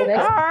 okay.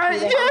 All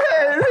right, yeah,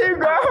 there you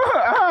go.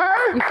 All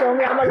right. You feel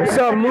me? I'm gonna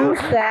some loose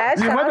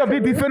stash. You might be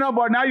defender,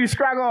 but now you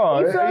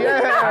struggle. You feel me? Yeah,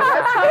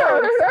 Let's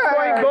go.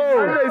 Scoring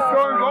goals.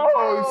 Scoring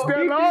goals.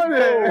 Still on it.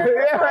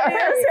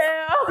 Yeah.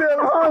 Still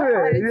on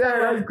it. Yeah,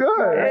 that's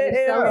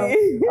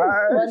good.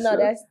 But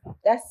no,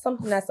 that's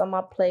something that's on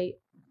my plate.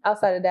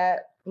 Outside of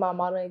that, my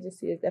modeling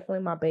agency is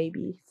definitely my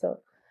baby. So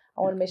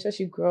I want to make sure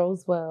she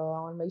grows well.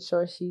 I want to make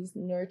sure she's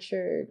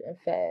nurtured and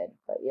fed.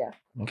 But yeah.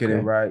 Get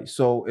it right.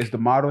 So is the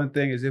modeling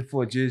thing, is it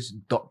for just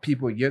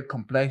people your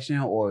complexion,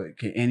 or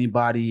can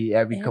anybody,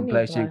 every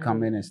complexion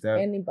come in and stuff?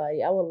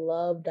 Anybody. I would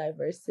love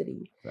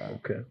diversity.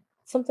 Okay.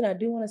 Something I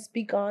do want to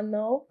speak on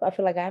though, I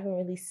feel like I haven't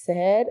really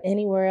said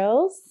anywhere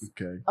else.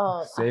 Okay.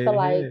 I feel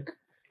like,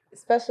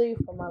 especially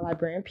for my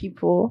librarian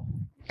people,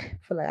 I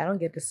feel like I don't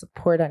get the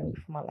support I need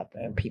from my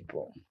librarian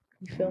people.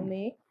 You feel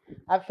me?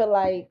 I feel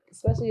like,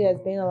 especially as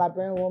being a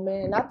librarian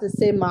woman, not to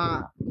say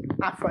my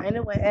for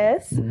anyone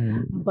else,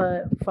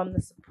 but from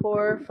the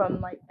support,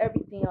 from like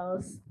everything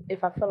else,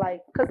 if I feel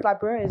like, because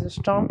librarian is a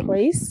strong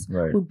place,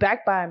 right. We're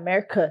backed by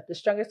America, the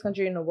strongest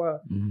country in the world.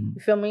 You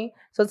feel me?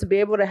 So to be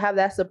able to have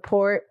that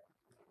support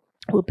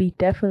would be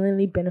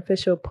definitely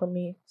beneficial for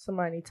me,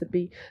 somewhere I need to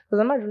be.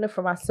 Because I'm not doing it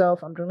for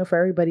myself, I'm doing it for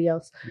everybody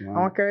else. I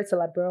want to carry it to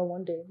librarian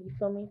one day, you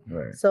feel me?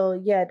 Right. So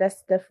yeah,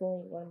 that's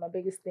definitely one of my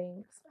biggest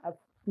things. I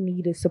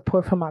needed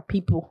support from my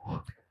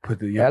people. Put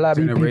the young LIB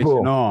generation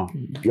people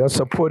on. Your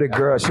supported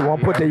girl. She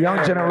won't put the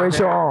young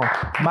generation on.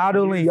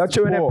 Modeling. Your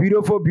children are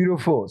beautiful,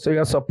 beautiful. So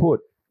your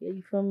support. Yeah,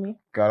 you feel me?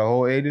 Got a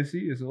whole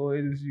agency. It's a whole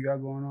agency you got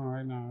going on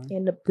right now.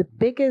 And the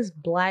biggest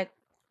black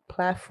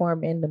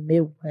platform in the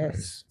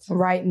Midwest.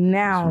 Right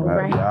now.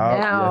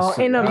 Yes,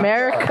 in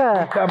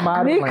America. Nika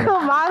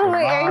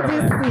Modeling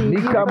Agency.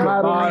 Nika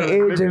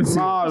Modeling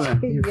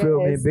Agency. You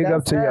feel me? Big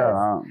up to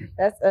y'all.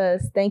 That's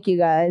us. Thank you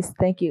guys.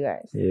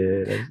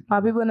 Yeah. My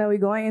people know we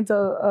going into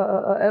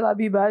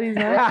LIB Baddies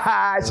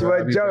now. She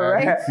was joke,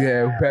 right?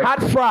 Yeah.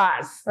 Hot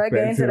fries. Let's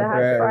get into the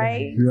hot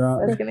fries. Yeah.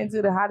 Let's get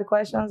into the hot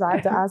questions. I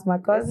have to ask my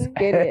cousin.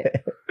 Get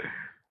it.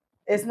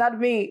 It's not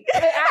me.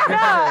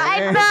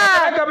 I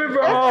know. Coming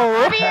from home.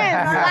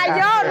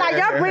 Like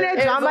y'all bring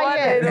the drama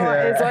here.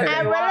 It's on I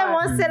really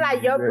want to say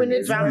like y'all bring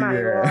the drama.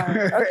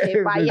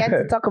 Okay, but you have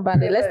to talk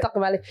about it. Let's talk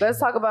about it. Let's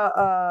talk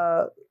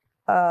about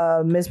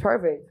Miss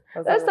Perfect.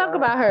 Let's talk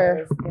about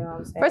her. You know what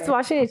I'm saying? First of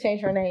all, she need to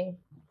change her name.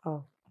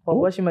 Well,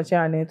 what she must change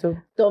her name to?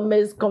 Don't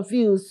Miss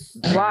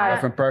Confused. Why?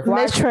 Nothing perfect.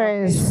 Miss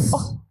Trends.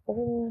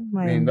 Oh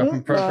my Ain't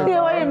nothing perfect.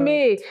 Yeah, what do you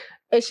mean?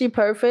 Is she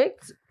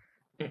perfect?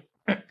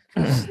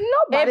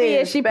 Nobody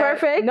is she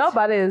perfect?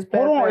 Nobody is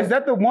perfect. Hold on, is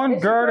that the one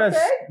girl that's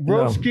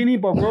real skinny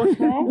but real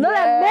strong? Look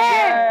at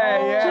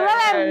man. She look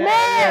at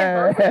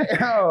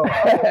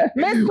man.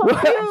 Miss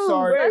Confused.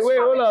 Sorry. Wait,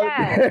 hold on.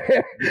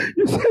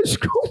 You said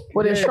school.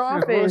 With a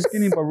strong real face.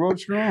 skinny but real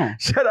strong.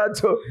 Shout out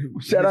to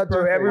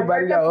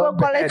everybody that We'll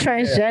call it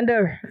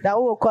transgender.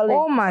 That we'll call it.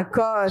 Oh my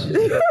gosh.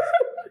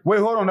 Wait,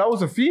 hold on. That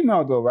was a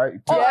female though, right?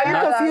 Oh, are you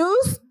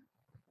confused?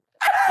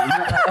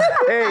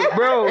 Hey,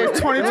 bro, It's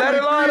 2023, let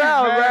it all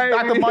out, man.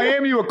 right? Dr.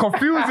 Miami was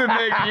confusing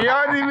nigga. You know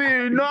what I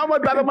mean? You know how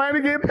much Dr.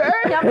 Miami get paid?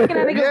 Y'all making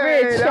that nigga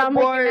rich. that Y'all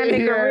making that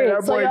nigga rich.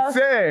 That boy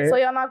said. So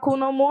y'all not cool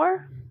no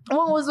more?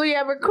 When was we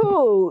ever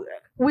cool?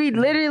 We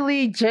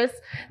literally just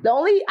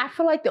I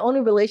feel like the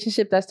only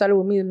relationship that started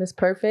with me and Miss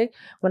Perfect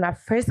when I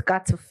first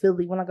got to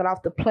Philly, when I got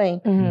off the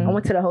plane, I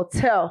went to the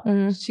hotel.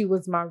 She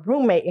was my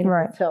roommate in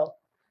the hotel.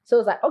 So it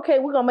was like, okay,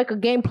 we're gonna make a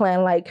game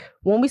plan. Like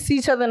when we see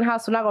each other in the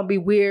house, we're not gonna be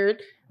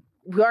weird.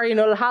 We already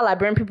know how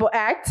librarian people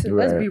act. Right.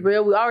 Let's be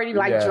real. We already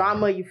like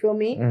drama, you feel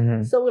me?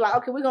 So we're like,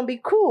 okay, we're gonna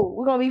be cool.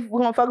 We're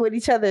gonna fuck with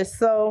each other.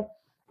 So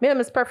me and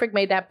Miss Perfect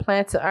made that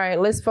plan to, all right,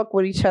 let's fuck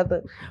with each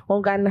other. When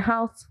we got in the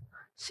house,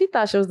 she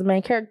thought she was the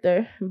main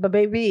character. But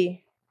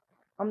baby,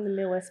 I'm the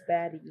Midwest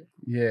baddie.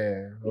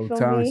 Yeah. You Old feel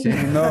time. me? She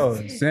know.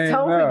 Don't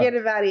forget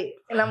about it.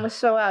 And I'm gonna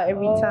show out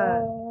every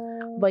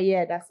time. But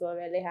yeah, that's what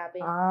really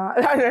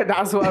happened.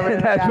 That's what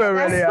really That's what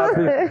really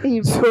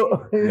happened.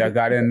 So, Y'all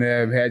got in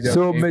there, had your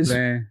So, game Miss-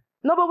 plan.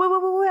 No, but wait.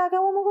 I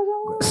got one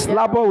more question.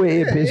 slap her with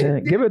it,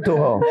 bitch. Give it to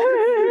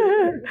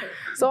her.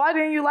 So why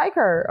didn't you like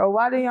her? Or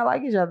why didn't y'all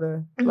like each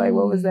other? Like,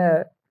 what was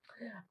that?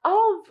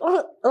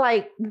 Oh,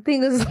 like the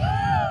thing is,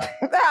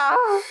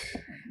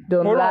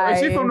 Don't Hold lie. on, is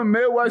she from the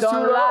Midwest too?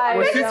 Don't though? lie.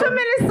 Or She's from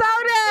Minnesota.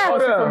 She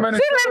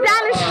lived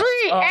down the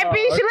street. AB,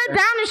 she lived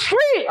down the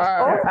street.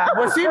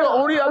 Was she the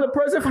only other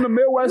person from the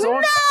Midwest? No,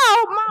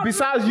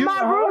 besides you,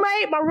 my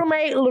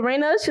roommate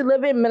Lorena, she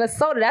live in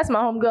Minnesota. That's my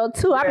homegirl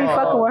too. I be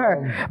fucking with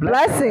her.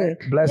 Blessing.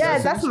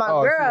 Yes, that's my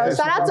girl.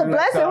 Shout out to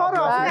Blessing. Hold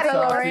on.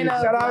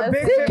 Shout out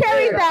Big She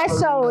carries that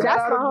show. Shout That's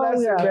out my to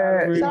Blessing,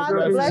 homegirl. man. Shout out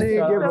to Blessing. She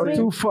ain't give her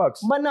 2 fucks.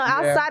 But no,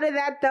 outside of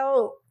that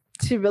though,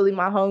 she really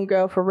my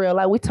homegirl for real.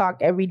 Like we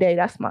talk every day.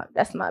 That's my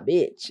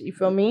bitch. You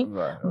feel me?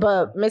 Right.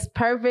 But Miss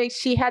Perfect,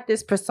 she had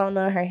this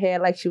persona in her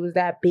head like she was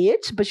that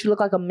bitch, but she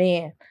looked like a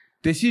man.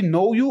 Did she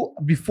know you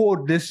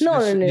before this?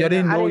 No. You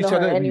didn't know each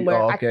other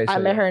anywhere. Oh, okay, I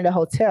met her in the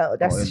hotel.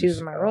 She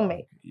was my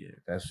roommate. Yeah,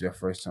 that's your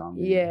first time.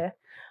 Yeah.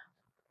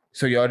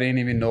 So y'all didn't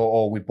even know.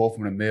 Oh, we both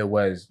from the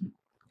Midwest.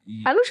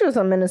 I knew she was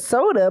from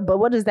Minnesota, but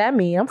what does that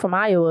mean? I'm from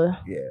Iowa.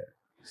 Yeah.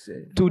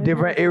 2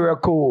 different area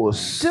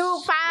codes.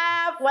 25.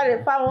 What is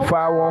it?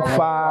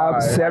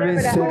 515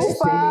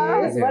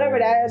 716. Whatever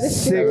that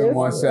is.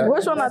 717.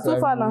 Which one are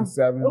 25 now?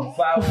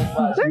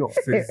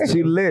 715.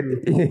 She lit.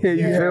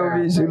 You feel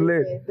me? She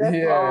lit.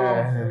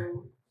 Yeah.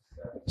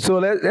 So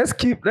let's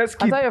keep. I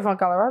thought you're from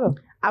Colorado.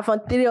 I'm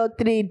from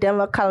 303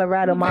 Denver,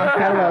 Colorado,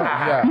 Montbello.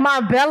 Yeah.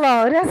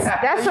 Montbello.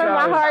 That's where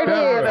my heart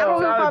is. I'm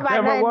moving from by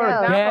Not from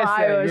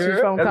Iowa. She's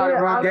from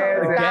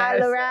Colorado.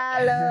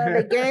 Colorado,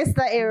 the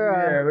gangster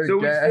era. So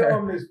we still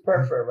on Miss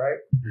Perfect, right?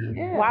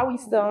 Yeah. Why we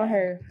still on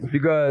her?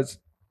 Because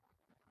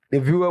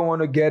if you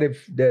want to get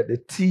the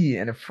tea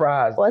and the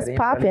fries, What's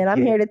popping?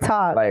 I'm here to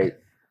talk. Like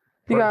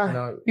You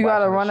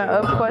got a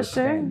runner-up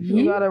question?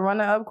 You got a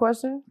runner-up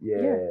question?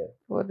 Yeah.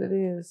 What it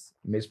is?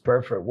 Miss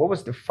Perfect. What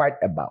was the fight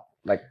about?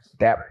 Like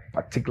that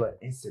particular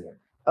incident.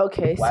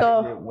 Okay, Why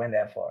so did it went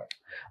that far?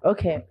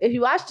 Okay, if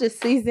you watch this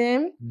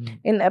season,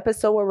 in the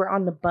episode where we're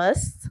on the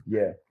bus,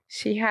 Yeah.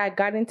 she had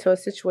got into a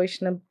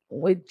situation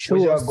with Was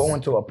Jules. y'all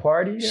going to a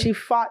party? She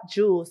fought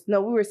Jules.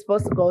 No, we were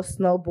supposed to go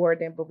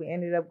snowboarding, but we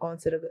ended up going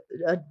to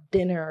a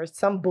dinner or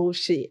some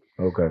bullshit.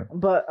 Okay.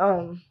 But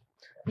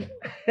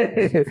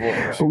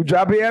Who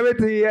dropping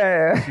everything?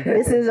 Yeah.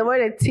 this is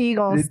where the tea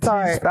gonna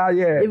start.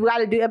 Yeah. If we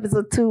gotta do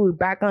episode 2, we're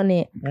back on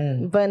it.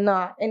 Mm. But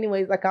nah,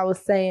 anyways, like I was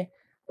saying,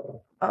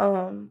 we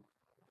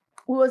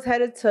was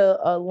headed to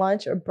a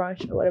lunch or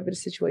brunch or whatever the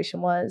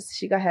situation was.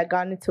 She had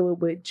gotten into it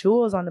with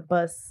Jules on the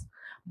bus,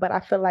 but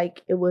I feel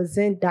like it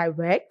wasn't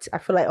direct. I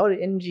feel like all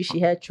the energy she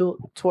had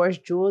towards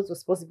Jules was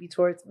supposed to be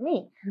towards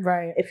me.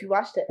 Right. If you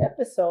watch the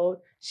episode,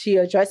 she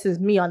addresses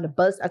me on the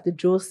bus after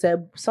Jules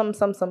said some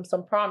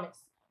promise.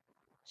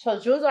 So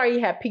Jules already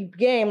had peak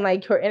game,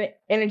 like her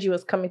energy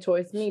was coming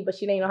towards me, but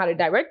she didn't know how to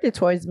direct it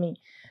towards me.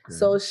 Okay.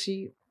 So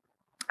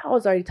I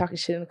was already talking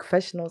shit in the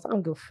confessionals. I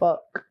don't give a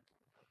fuck.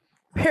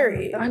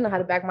 Period. I know how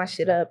to back my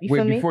shit up. You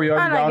feel me? Before y'all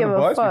got on the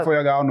bus? Before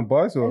y'all got on the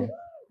bus? Or?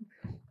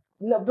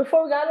 No,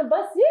 before we got on the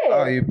bus,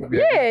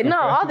 yeah. No,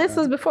 all this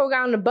was before we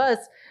got on the bus.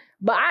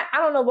 But I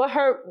don't know what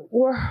her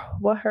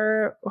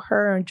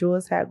and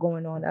Jules had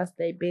going on. That's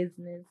their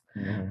business.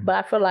 Mm-hmm. But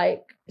I feel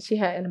like she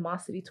had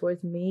animosity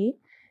towards me.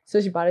 So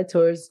she brought it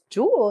towards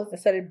Jules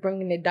instead of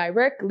bringing it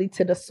directly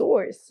to the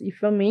source. You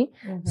feel me?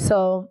 Mm-hmm.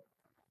 So,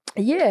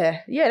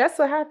 yeah, that's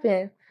what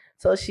happened.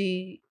 So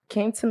she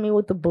came to me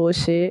with the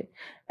bullshit.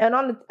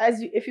 And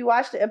if you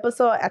watch the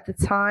episode at the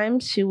time,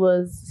 she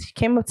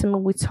came up to me,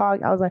 we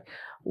talked. I was like,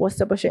 what's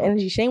up with your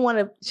energy? She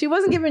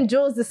wasn't giving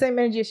Jules the same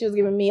energy she was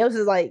giving me. It was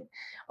just like,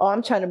 oh,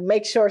 I'm trying to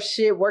make sure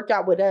shit work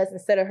out with us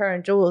instead of her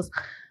and Jules.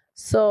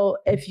 So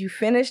if you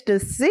finish the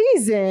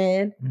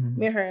season,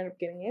 me and her end up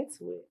getting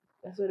into it.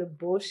 That's where the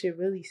bullshit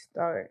really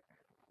starts.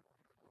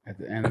 At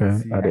the end of the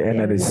season. At the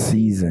end of the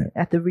season.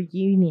 At the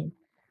reunion.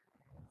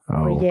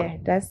 Oh. But yeah,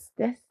 that's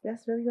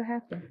really what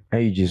happened.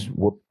 And you just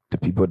whooped the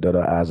people that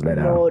are eyes let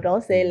out. No,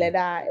 don't say let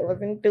out. It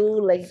wasn't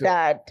do like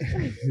that.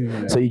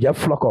 So you just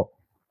flock up.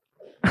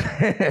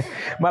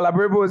 My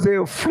librarian will say,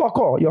 flock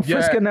up. You're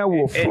frisking that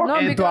wolf.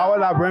 And to our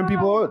librarian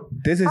people,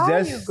 this is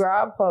just... you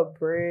grab her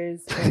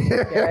braids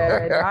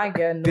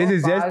and this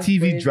is just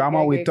TV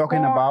drama we're talking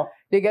about.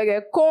 They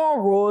get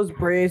cornrows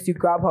braids. You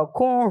grab her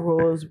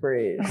cornrows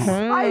braids.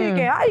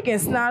 Mm-hmm. How you can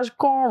snatch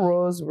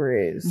cornrows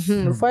braids?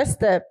 Mm-hmm. First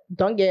step,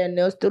 don't get your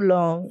nails too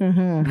long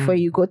before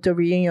you go to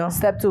reunion.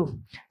 Step 2.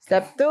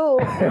 Step 2.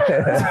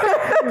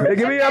 They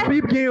give me a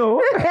peep game.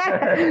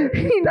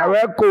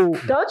 That cool.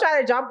 Don't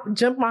try to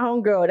jump my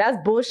homegirl. That's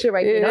bullshit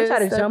right there. Don't try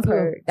to jump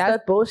her.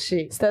 That's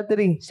bullshit. Step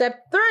 3.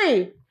 Step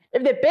 3.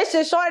 If the bitch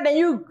is shorter than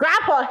you,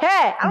 grab her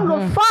hair. I don't give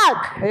a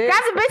fuck.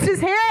 Grab the bitch's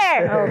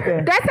hair.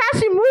 Okay. That's how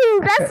she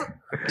moves.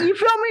 You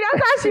feel me?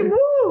 That's how she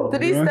moves.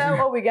 3 step.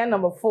 Oh, we got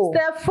number 4.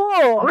 Step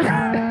 4.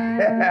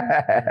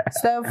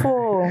 Step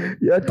 4.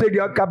 You take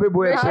your copy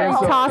boy. Make sure you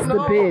toss the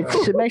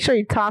bitch. Make sure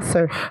you toss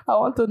her. I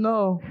want to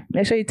know.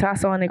 Make sure you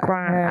toss her on the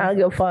ground. I don't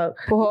give a fuck.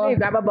 You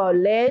grab her by her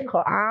leg, her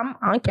arm.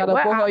 I don't care Gotta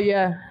what put her, arm.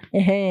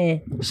 yeah.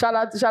 Shout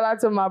out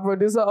to my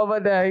producer over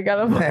there. You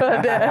gotta put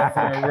her there.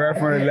 Right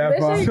from the left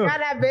Make sure you arm.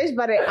 grab that bitch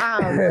by the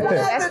arm.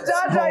 Shout out to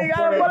JoJo. You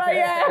gotta put her,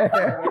 yeah.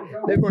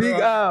 The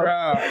big arm.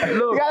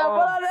 Look, You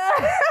gotta put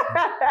her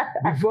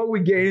there. before we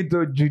get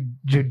into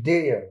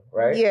Judea,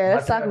 right? Yeah, Am I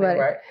let's talk saying that about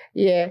it. right?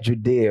 Yeah.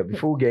 Judea.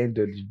 Before we get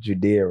into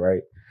Judea,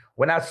 right?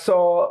 When I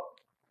saw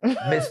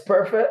Miss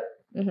Perfect,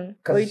 Mm-hmm.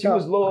 because she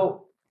was a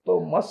little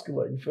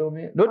muscular, you feel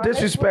me? No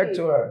disrespect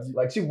to her.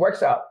 Like, she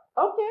works out.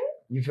 Okay.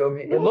 You feel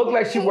me? It looked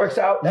like she works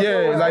out. That's what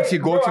Yeah, I'm like saying.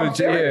 she go Bro, to I'm the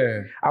gym.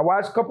 serious. Yeah. I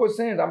watched a couple of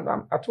scenes.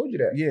 I told you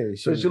that. Yeah.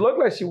 So she looked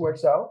like she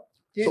works out.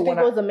 Do you So think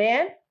when it was a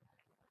man?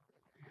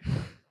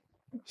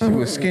 She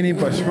was skinny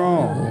but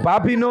strong.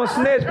 Papi no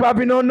snitch.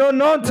 Papi no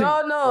nothing.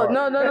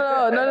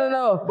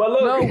 No. But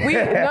look. No, we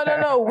are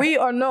no. We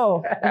are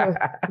no.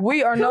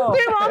 We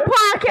on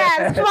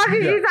podcast. Fuck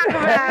is you talking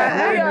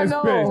about? We are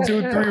no.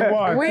 2, 3,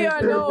 1. We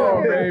are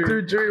no.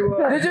 2, 3,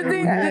 1. Did you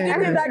think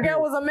that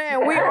girl was a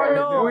man? We are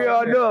no. We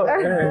all know.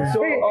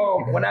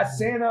 So when I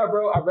seen her,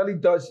 bro, I really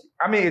thought.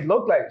 It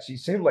looked like she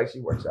seemed like she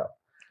works out.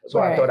 So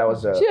I Right. thought that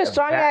was a. She a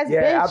strong ass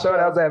Yeah, I bitch, thought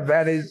that yo. was an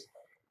advantage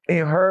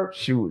in her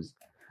shoes.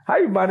 How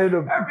you manage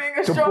to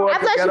pull I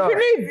it thought she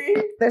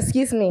together? finna.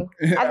 Excuse me.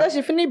 I thought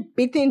she finna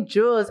beating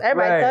Jules.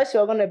 Everybody Right. thought she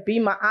was gonna beat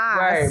my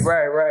ass.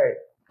 Right.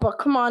 But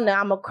come on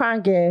now, I'm a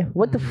crown girl.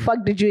 What the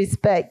fuck did you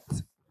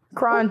expect?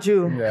 Crown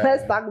Jew. Yeah.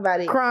 Let's talk about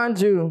it. Crown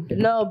Jew.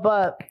 No,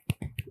 but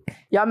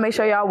Y'all make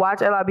sure y'all watch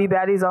LIB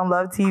Baddies on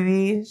Love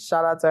TV.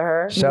 Shout out to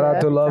her. Shout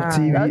out to Love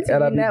TV, LIB Baddies.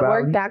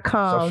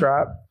 LoveTVNetwork.com.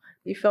 Subscribe.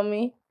 You feel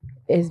me?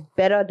 It's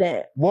better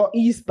than What?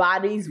 East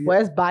Baddies,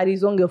 West Baddies.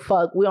 Don't give a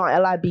fuck. We on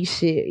LIB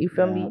shit. You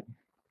feel me?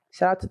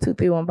 Shout out to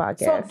 231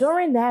 Podcast. So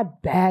during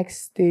that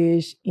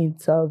backstage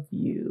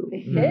interview,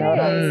 you know what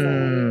I'm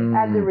saying?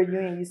 At the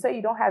reunion, you say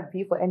you don't have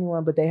beef with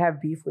anyone, but they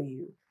have beef with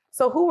you.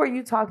 So who are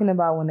you talking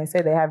about when they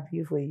say they have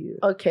beef with you?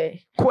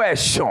 Okay.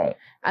 Question.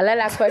 I like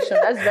that question.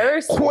 That's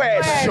very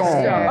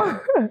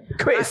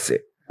Question.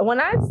 When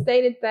I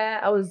stated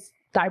that, I was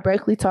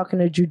directly talking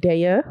to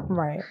Judea.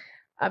 Right.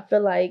 I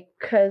feel like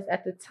because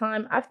at the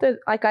time, after,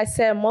 like I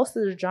said, most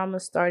of the drama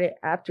started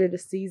after the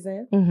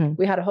season. Mm-hmm.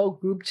 We had a whole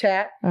group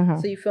chat. Mm-hmm.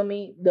 So you feel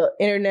me? The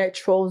internet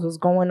trolls was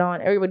going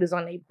on. Everybody was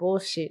on their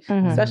bullshit,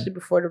 Mhm. especially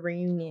before the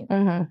reunion.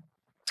 Mm-hmm.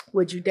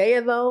 With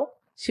Judea though,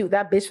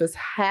 that bitch was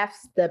half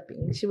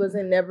stepping. She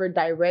wasn't never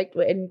direct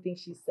with anything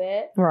she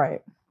said.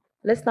 Right.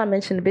 Let's not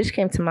mention the bitch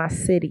came to my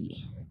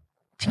city.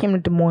 She came to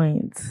Des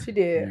Moines. She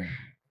did.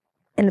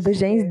 And the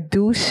bitch ain't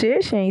do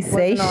shit. She ain't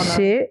say Wasn't on her.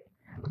 shit.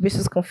 The bitch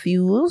was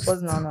confused.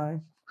 Wasn't on her.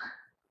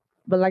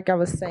 But like I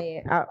was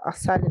saying,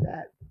 outside of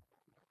that,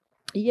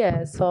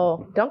 yeah,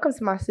 so don't come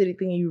to my city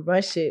thinking you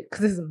run shit,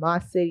 because this is my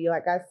city,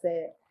 like I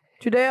said.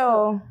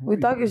 Judeo,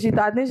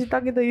 I think she's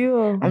talking to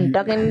you. I'm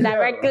talking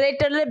directly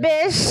to the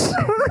bitch.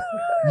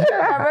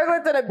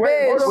 Regular to the Wait,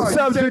 bitch. hold on. What's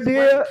up, You said-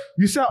 Judea?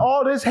 You said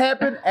all this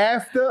happened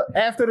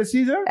after the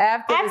season?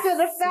 After After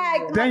the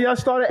fact. Then y'all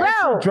started Bro.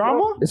 extra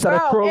drama? It's like a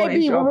Bro, trolling AB,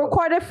 each we other.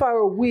 recorded for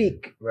a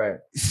week. Right.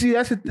 See,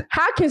 that's the thing.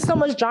 How can so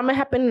much drama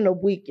happen in a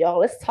week, y'all?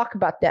 Let's talk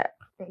about that.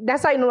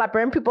 That's how you know, like,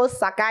 bring people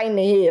saka in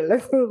the head.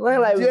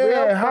 Like, Yeah,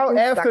 real how fucking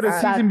after the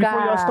saka. season before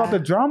y'all start the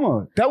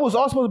drama? That was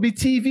all supposed to be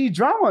TV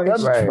drama.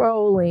 That's Right.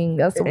 trolling.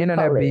 That's what we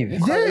Internet call it. beef. We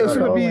call Yeah, it it was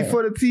going to be trolling.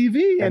 for the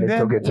TV, And and they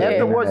then took it to the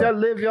afterwards y'all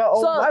internet. live your own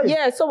So life.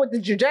 yeah, so with the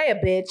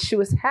Judea bitch, she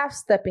was half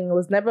stepping. It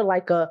was never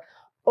like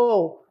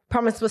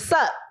promise what's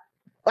up,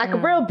 like a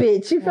real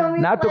bitch. You feel me?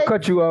 Not to Like,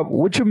 cut you up,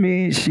 what you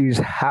mean she's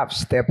half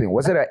stepping?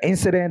 Was it an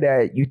incident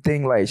that you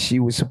think like she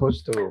was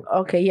supposed to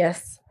Okay,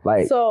 yes.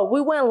 like? So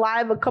we went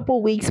live a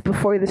couple weeks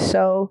before the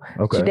show.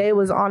 Okay. Judea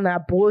was on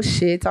that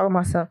bullshit talking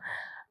about some.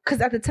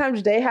 Because at the time,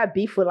 Judea had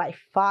beef with like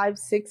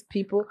 5-6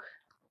 people.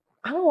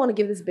 I don't want to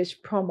give this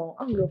bitch promo.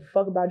 I don't give a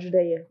fuck about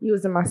Judea. You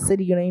was in my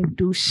city. You didn't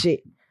do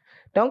shit.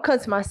 Don't come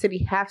to my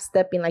city half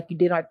stepping like you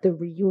did at the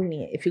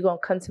reunion. If you're gonna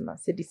come to my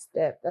city,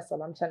 step. That's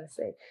all I'm trying to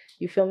say.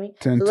 You feel me?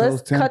 10 so let's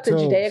toes, 10 cut the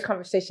toes. Judea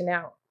conversation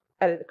out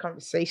of the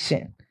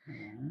conversation.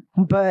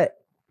 But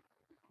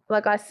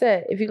like I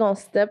said, if you're gonna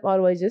step all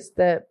the way, just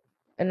step.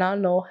 And I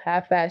don't know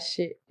half-ass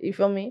shit. You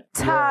feel me?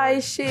 Tie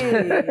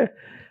shit.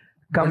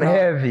 Come No.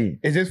 heavy.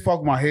 It just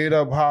fucked my head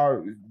up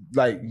how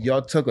like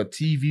y'all took a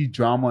TV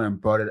drama and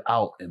brought it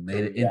out and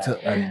made it into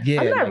a I'm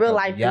not like real a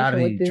life beefing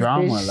reality with this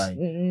drama, bitch. like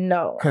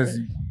No. because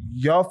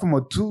y'all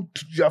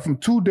from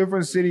two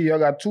different cities, y'all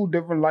got two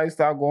different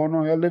lifestyle going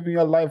on. Y'all living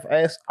your life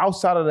as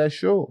outside of that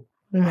show.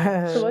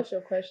 So what's your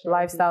question?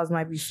 Lifestyles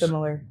might be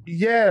similar.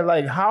 Yeah,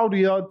 like how do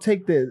y'all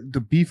take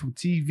the beef from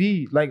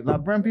TV? Like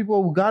brand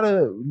people who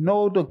gotta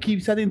know to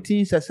keep certain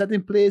teams at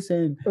certain place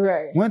and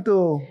Right. went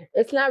to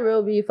It's not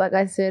real beef. Like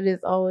I said,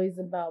 it's always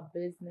about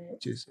business.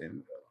 just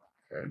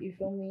You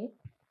feel me?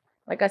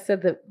 Like I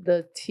said,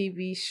 the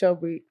TV show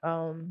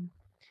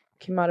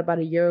came out about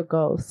a year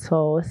ago.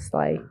 So it's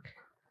like,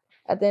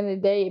 at the end of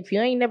the day, if you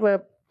ain't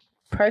never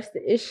pressed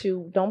the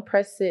issue, don't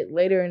press it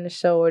later in the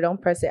show or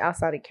don't press it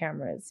outside of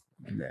cameras.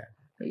 yeah.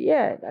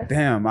 Yeah.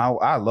 Damn,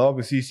 I love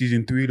to see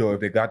season 3 though.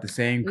 If they got the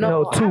same.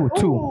 No, two.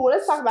 Ooh,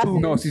 let's talk about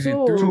No,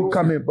 season 2. Two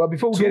coming. But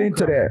before we get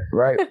into that,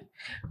 right?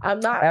 I'm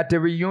not. At the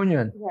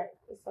reunion, Right.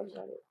 Let's talk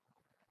about it.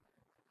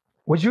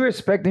 was you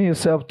expecting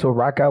yourself to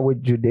rock out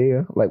with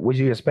Judea? Like, was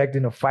you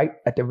expecting a fight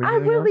at the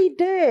reunion? I really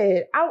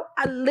did.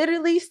 I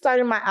literally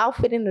started my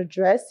outfit in a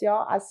dress,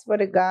 y'all. I swear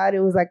to God,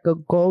 it was like a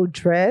gold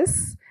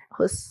dress. It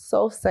was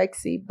so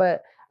sexy,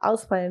 but I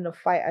was planning to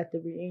fight at the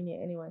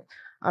reunion anyway.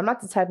 I'm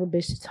not the type of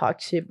bitch to talk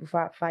shit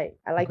before I fight.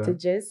 I like to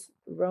just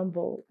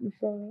rumble. You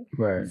feel me?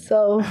 Right.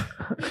 So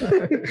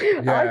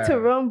I like to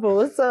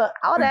rumble. So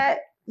all that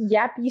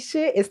yappy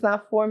shit, it's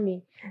not for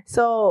me.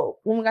 So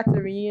when we got to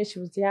the reunion, she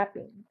was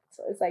yapping.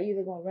 So it's like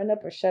either gonna run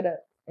up or shut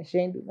up. And she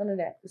ain't do none of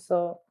that.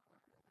 So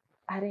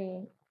I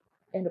didn't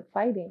end up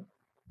fighting.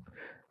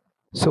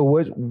 So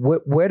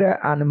where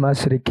that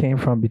animosity came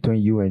from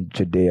between you and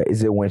Judea?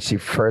 Is it when she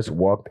first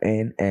walked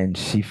in and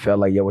she felt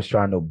like you was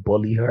trying to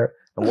bully her?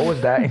 And what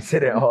was that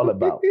incident all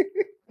about?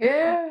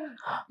 Yeah.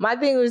 My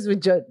thing was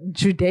with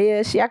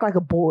Judea, she act like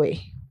a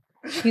boy.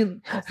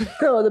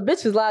 The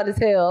bitch was loud as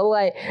hell.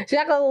 Like, she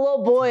act like a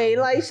little boy.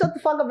 Like, shut the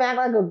fuck up, act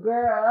like a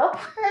girl.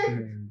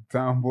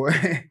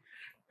 Tomboy.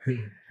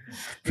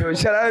 Yo,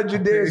 shout out to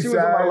Judea. She was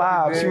on my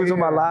live. She was on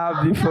my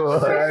live before.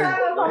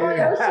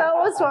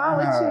 What's wrong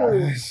with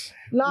you?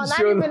 No, not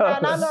even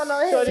that.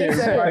 No.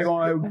 She's probably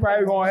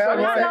gonna help.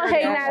 I'm not no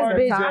hating ass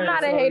bitch. I'm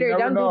not a hater.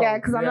 Don't do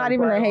that because I'm not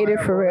even a hater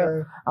for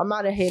real. I'm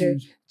not a hater.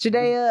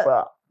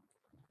 Judea,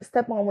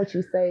 step on what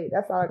you say.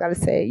 That's all I gotta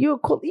say. You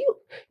cool.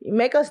 You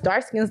make us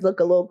dark skins look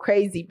a little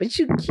crazy, but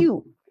you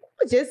cute.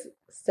 Just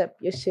step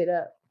your shit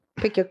up.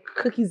 Pick your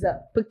cookies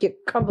up. Pick your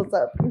crumbles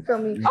up. You feel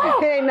me?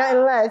 It ain't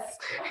nothing less.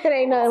 It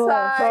ain't nothing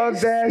less. Talk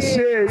that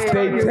shit.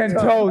 Stay 10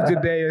 toes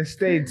today.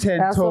 Stay 10 toes.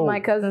 That's what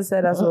my cousin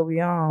said. That's what we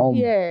on.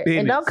 Yeah.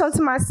 And don't come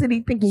to my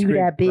city thinking you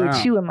that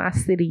bitch. You in my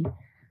city.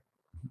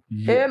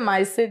 Yeah. In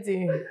my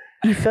city.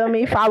 You feel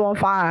me?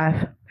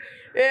 515.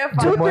 Yeah,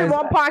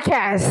 231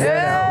 podcast.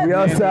 Yeah. We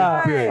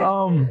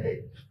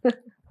outside.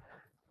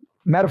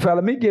 Matter of fact,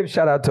 let me give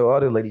shout out to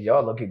all the ladies.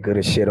 Y'all looking good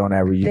as shit on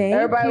that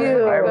reunion. Thank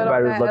you.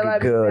 Everybody was looking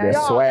good. That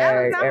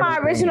swag. That was not my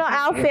original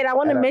outfit. I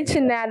want to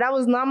mention that. That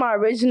was not my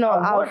original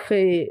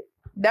outfit.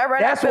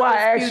 That's why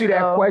I asked you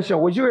that question.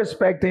 Was you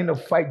expecting to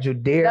fight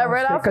Judea? That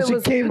red outfit was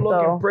cute, because she came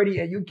looking though. pretty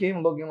and you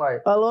came looking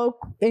like a little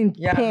in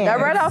pants. That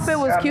red outfit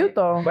was cute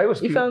though. But it was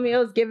cute. You feel me? It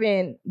was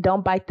giving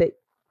don't bite the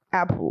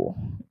apple.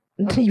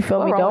 You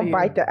feel me? Don't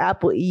bite the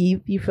apple,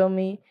 Eve. You feel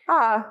me?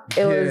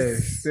 It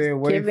was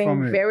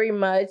giving very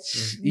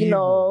much,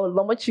 know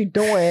what you're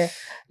doing.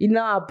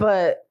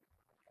 But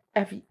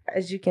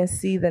as you can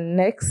see, the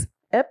next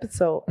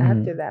episode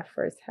after that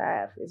first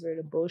half is where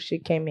the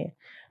bullshit came in.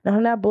 Now,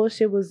 when that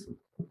bullshit was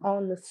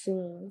on the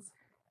scenes,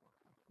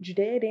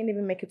 Judea didn't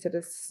even make it to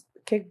the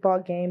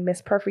kickball game.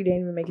 Miss Perfect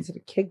didn't even make it to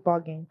the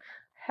kickball game.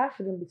 Half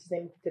of them bitches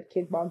didn't make it to the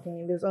kickball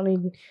game. There's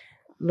only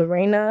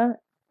Lorena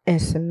and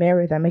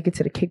Samara that make it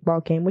to the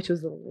kickball game, which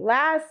was the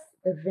last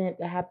event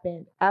that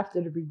happened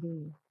after the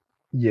reunion.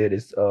 Yeah,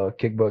 this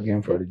kickball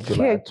game for the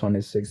July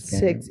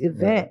 26th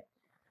event.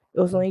 It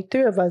was only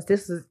 3 of us.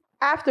 This is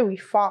after we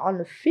fought on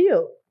the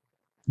field.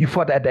 You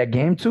fought at that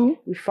game too?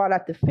 We fought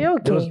at the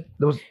field game.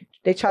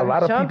 They tried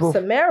to jump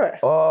Samara.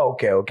 Oh,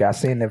 okay. I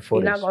seen that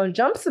footage. You're not gonna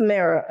jump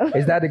Samara.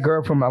 Is that the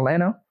girl from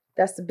Atlanta?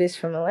 That's the bitch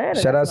from Atlanta.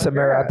 Shout out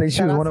Samara. I think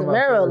she was one of my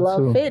Samara, favorites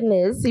love too.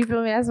 fitness. You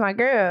feel me? That's my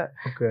girl.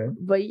 Okay.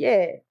 But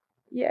yeah.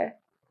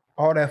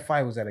 All that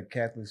fight was at a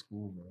Catholic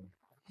school, bro.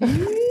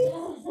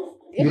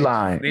 You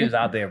lying. They was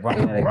out there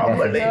running at a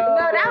No,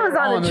 that was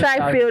on the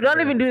track field.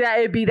 Don't even do that,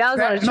 AB. That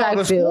was on the track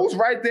field. field. The school's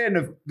right there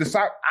in the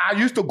side. I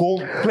used to go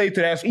play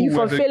to that school. You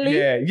from Philly?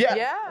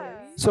 Yeah.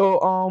 So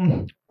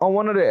on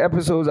one of the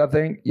episodes, I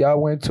think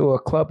y'all went to a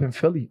club in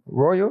Philly,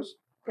 Royals.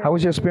 How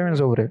was your experience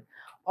over there?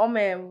 Oh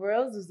man,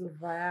 Royals was a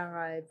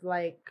vibe.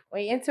 Like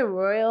when you enter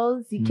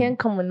Royals, you can't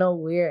come with no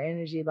weird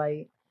energy.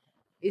 Like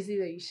it's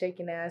either you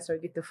shaking ass or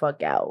get the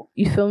fuck out.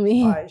 You feel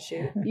me?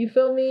 You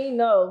feel me?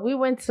 No, we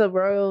went to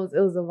Royals. It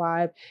was a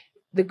vibe.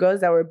 The girls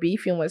that were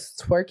beefing was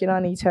twerking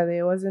on each other.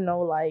 It wasn't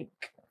no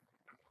like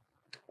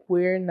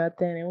weird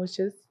nothing. It was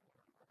just,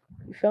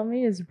 you feel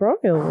me? It's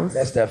Royals.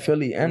 That's that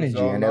Philly energy,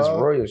 and that's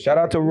Royals. Shout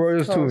out to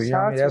Royals too. You know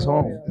what I mean? That's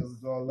home. It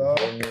was all love.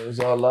 It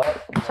was all love.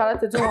 Shout out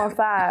to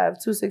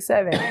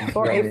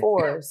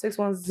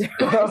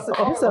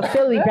 215-267-484-610. It's a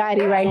Philly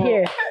baddie right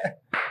here.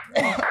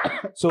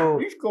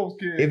 So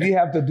if you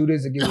have to do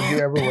this again, would you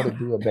ever want to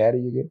do a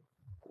baddie again?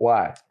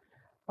 Why?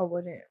 I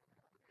wouldn't.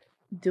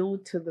 Due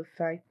to the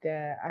fact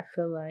that I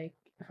feel like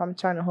if I'm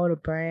trying to hold a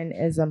brand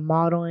as a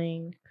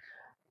modeling,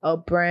 a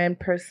brand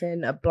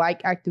person, a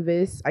black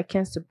activist, I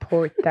can't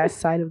support that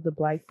side of the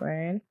black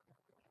brand.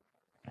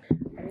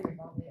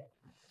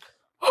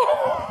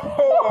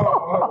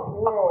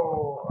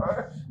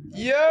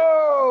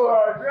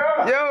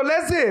 Yo,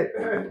 listen.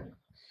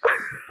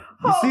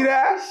 You see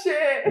that?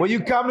 Shit. When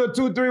you come to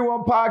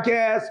 231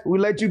 podcast, we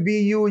let you be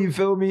you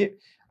feel me?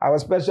 Our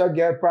special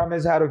guest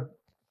promised how to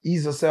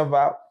ease herself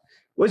out.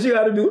 What you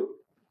gotta do?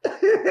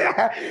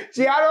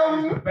 See, I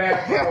don't.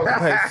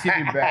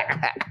 Shitty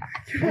back.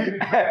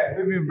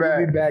 Let me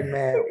We'll be back,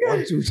 man.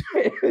 1, 2,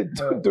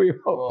 3,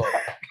 4.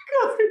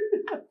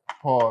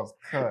 Pause.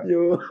 Cut.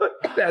 Yo,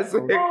 that's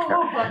it.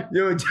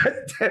 Yo,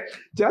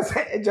 just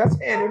hand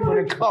it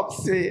for the club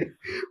said.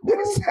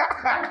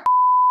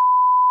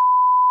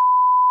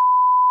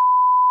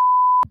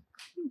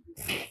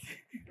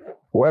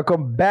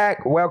 Welcome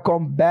back.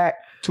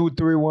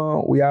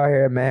 231. We out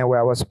here, man. With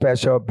our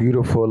special,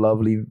 beautiful,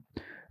 lovely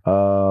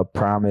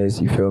promise.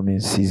 You feel me?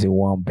 Season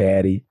 1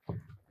 baddie.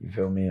 You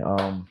feel me?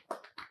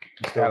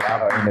 Still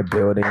out in the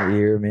building. You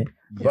hear me?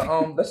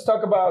 But let's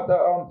talk about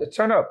the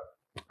turn up.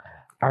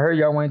 I heard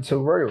y'all went to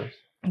Royals.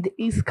 The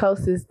East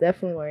Coast is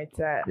definitely where it's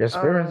at. Your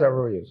experience at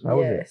Royals. How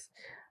was it?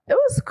 It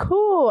was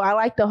cool. I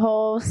like the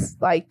whole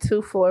like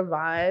 2-floor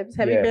vibes.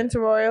 Have you been to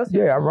Royals?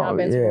 Yeah, I've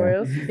been to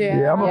Royals.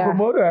 Yeah, I'm a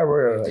promoter at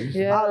Royals.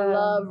 Yeah. I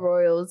love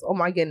Royals. Oh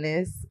my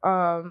goodness.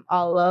 I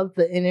love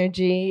the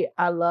energy.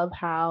 I love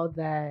how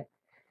that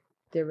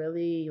they're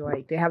really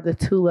like they have the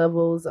 2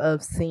 levels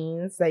of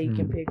scenes that you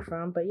can pick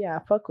from. But yeah,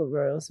 I fuck with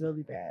Royals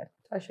really bad.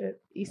 That shit.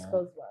 East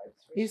Coast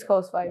vibes. East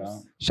Coast vibes. Yeah.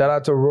 Shout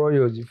out to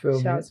Royals, you feel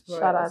me? Shout out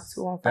to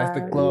 215. That's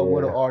the club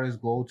where the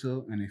artists go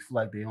to and they feel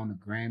like they on the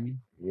Grammy.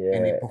 Yeah.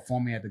 And they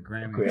performing at the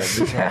Grammy.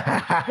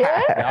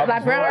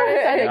 Like brown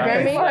artists at the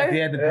Grammy. Like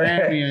they at the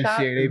Grammy and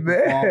shit. They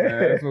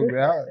performing.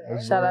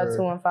 That's Shout out to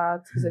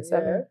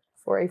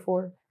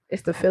 215-267-484.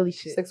 It's the Philly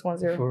shit.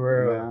 610.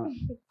 For real.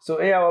 So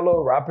in our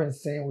little rapping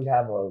scene, we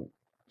have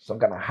some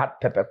kind of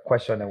hot pepper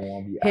question that we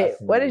want to be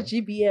asking. What is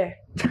GBA?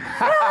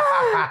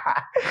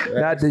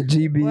 Not the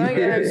GB. We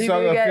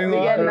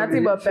got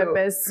nothing but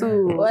pepper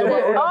soup.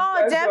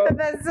 Jam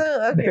pepper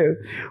soup. Okay.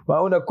 My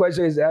own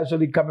question is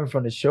actually coming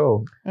from the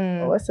show.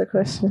 What's the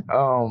question?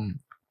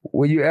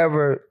 Will you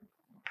ever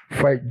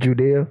fight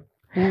Judea?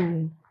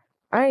 I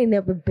ain't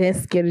never been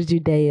scared of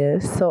Judea.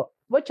 So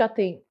what y'all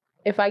think?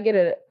 If I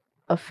get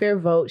a fair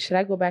vote, should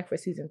I go back for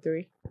season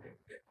 3?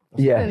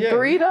 Yeah. Season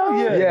 3 though?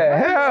 Yeah.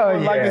 Hell I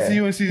would like to see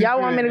you in season 3.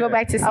 Y'all want me to go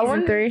back to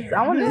season 3?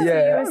 I want to see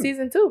you in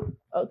season 2.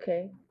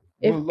 Okay.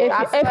 I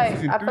feel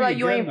like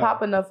you ain't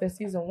pop enough in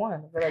season 1. I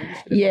feel like you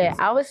should've been in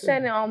I was season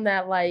standing on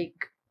that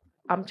like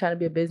I'm trying to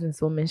be a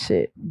businesswoman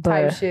shit.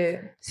 type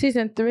shit.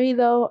 Season 3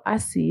 though, I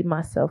see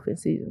myself in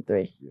season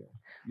 3.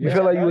 You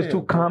feel like you was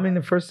too calm in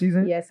the first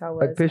season? Yes, I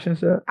was. Like Patience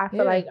said? I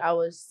feel like I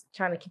was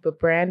trying to keep a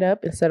brand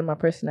up instead of my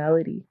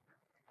personality.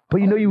 But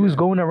you know you was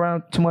going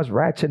around too much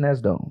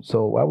ratchetness though.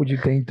 So why would you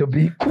think to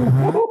be cool?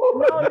 No.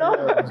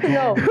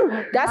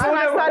 That's when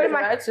I started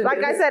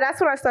that's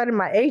when I started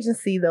my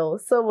agency though.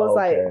 So it was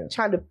like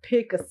trying to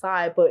pick a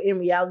side, but in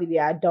reality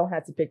I don't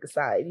have to pick a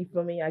side. You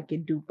feel me? I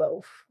can do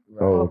both.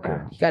 Oh, okay.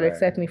 You gotta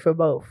accept me for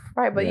both.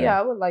 Right, but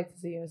I would like to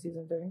see you in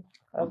season 3.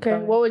 Okay.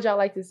 What would y'all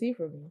like to see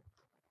from me?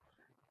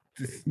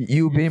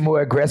 You being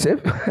more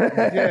aggressive. You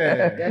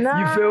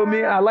feel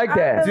me? I like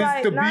that.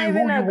 Just to be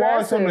who you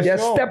was on the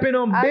Just show. stepping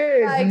on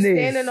business. Like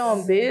standing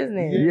on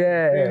business.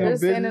 Yeah.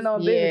 Just standing on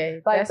business. Yeah,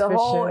 Like the that's for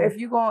whole, sure. if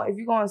you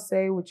gonna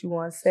say what you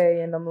want to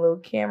say in them little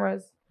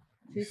cameras,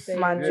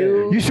 mind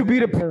You should be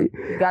you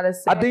gotta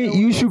say. I think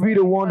you should be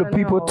the one the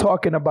people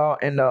talking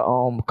about in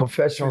the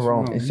confession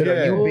room instead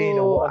of you being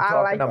the one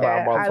talking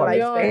about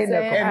motherfuckers. And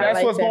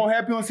that's what's gonna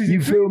happen on season 3.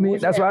 You feel me?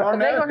 That's why.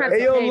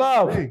 Hey, yo,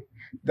 love.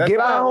 Get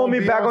my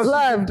homie back on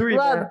season 3.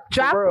 Love,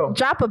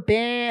 drop a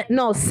band.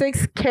 No,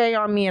 6K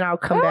on me and I'll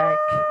come back.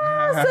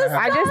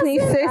 I just need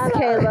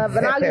 6K, love,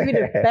 and I'll give you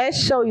the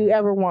best show you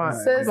ever want.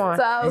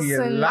 I'll be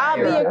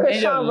a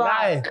Christian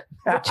Rock.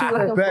 What you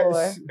looking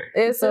for?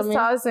 It's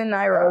 6,000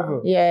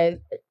 Naira. Yeah,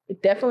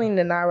 definitely in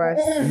the Naira.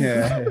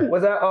 Yeah.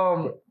 Was that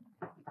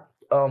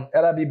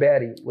LIB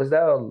Baddies? Was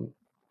that a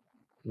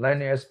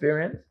learning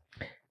experience?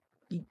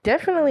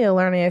 Definitely a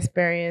learning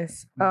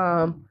experience.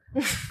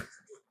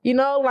 You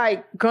know,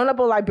 like growing up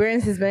with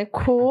Liberians has been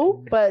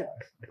cool, but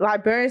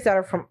Liberians that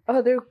are from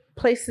other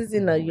places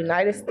in the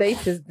United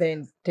States has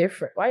been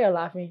different. Why y'all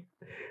laughing?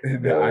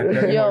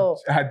 Yo,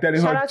 shout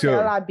out to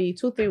LIB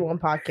 231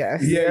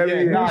 podcast. Yeah.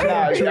 I'm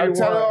telling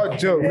you a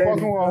joke. Fucking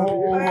with a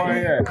whole one,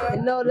 yeah.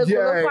 No, the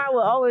fire will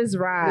always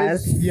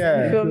rise. You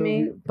feel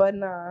me? But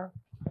nah.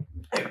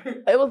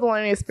 It was a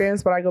learning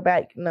experience, but I go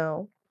back,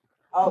 no.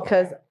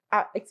 Because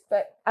I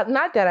expect,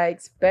 not that I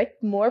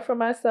expect more for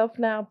myself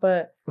now,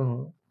 but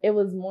it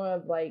was more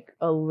of like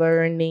a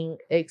learning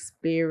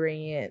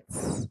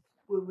experience.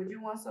 Would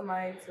you want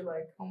somebody to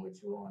like come with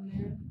you on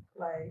there?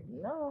 Like,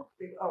 no.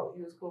 You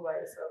was cool by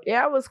yourself.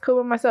 Yeah, I was cool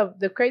with myself.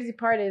 The crazy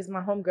part is my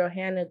homegirl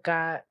Hannah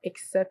got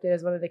accepted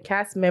as one of the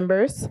cast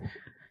members.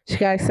 She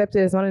got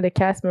accepted as one of the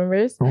cast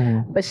members,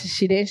 but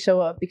she didn't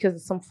show up because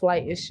of some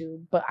flight issue.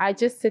 But I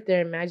just sit there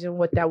and imagine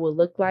what that would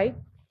look like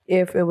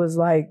if it was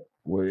like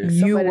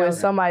you with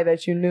somebody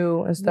that you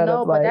knew instead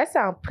of like. No, but that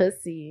sounds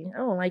pussy. I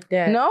don't like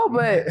that. No,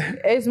 but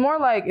it's more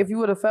like if you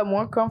would have felt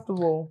more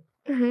comfortable.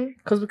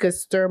 Because we could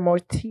stir more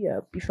tea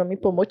up. You feel me?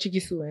 Put more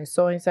chigisu and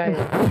so inside.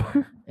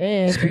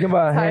 And speaking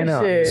about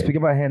Hannah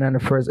in the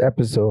first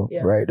episode,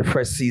 right? The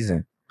first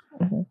season.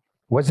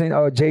 Wasn't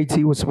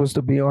JT was supposed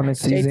to be on the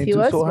season JT 2?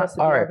 Was so supposed to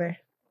be on there.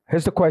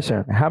 Here's the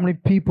question: how many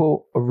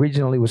people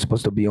originally were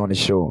supposed to be on the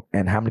show,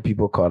 and how many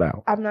people called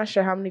out? I'm not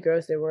sure how many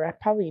girls there were.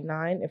 Probably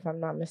 9, if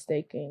I'm not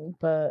mistaken.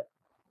 But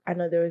I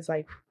know there was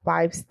like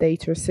 5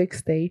 states or 6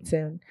 states,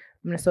 and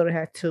Minnesota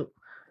had 2.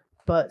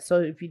 But so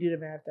if you do the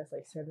math, that's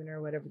like 7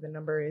 or whatever the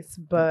number is.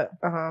 But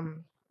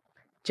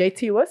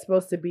JT was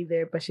supposed to be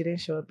there, but she didn't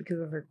show up because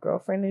of her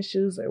girlfriend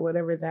issues or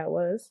whatever that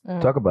was.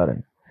 Talk about it.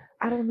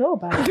 I don't know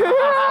about it.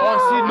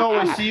 Oh, she know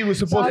what she was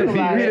supposed to be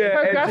there.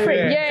 Her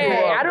girlfriend,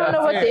 yeah. I don't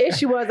know what the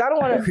issue was. I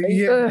don't want to.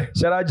 Yeah.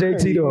 Shout out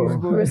JT though.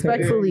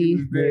 Respectfully.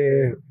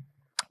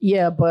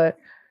 Yeah, but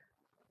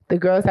the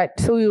girls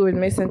so we were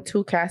missing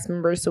 2 cast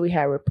members, so we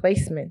had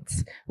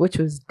replacements, which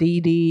was Dee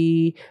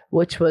Dee,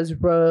 which was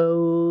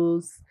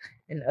Rose,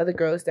 and other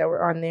girls that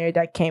were on there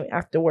that came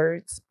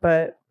afterwards.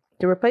 But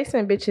the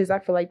replacement bitches, I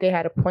feel like they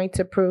had a point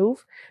to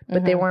prove,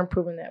 but they weren't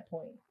proving that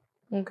point.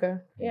 Okay.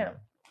 Yeah.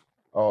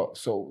 Oh,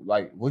 so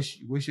like, what's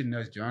your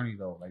next journey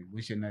though? Like,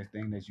 what's your next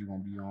thing that you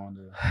gonna be on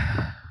to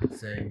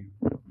say?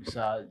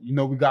 Besides, you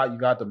know, you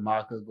got the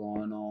Maka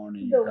going on,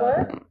 and you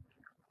got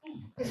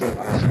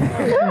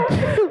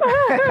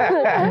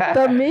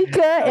the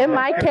Mika,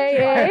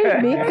 Mika,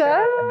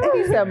 Mika.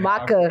 He said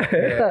Maka.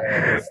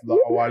 The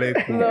what?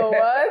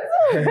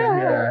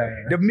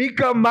 The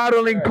Mika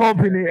Modeling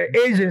Company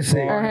Agency.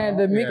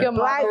 The Mika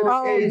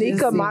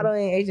Mika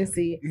Modeling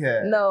Agency.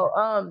 Yeah.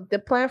 No, the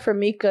plan for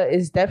Mika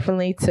is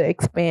definitely to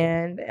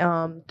expand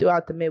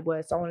throughout the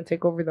Midwest. I want to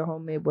take over the whole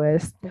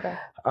Midwest. Okay.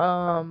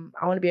 I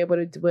want to be able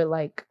to do it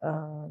like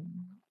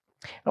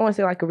I don't want to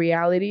say like a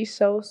reality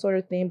show sort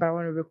of thing, but I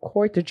want to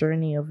record the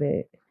journey of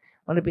it. I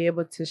want to be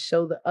able to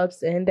show the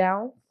ups and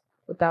downs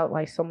without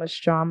like so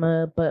much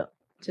drama, but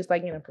just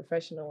like in a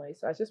professional way.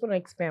 So I just want to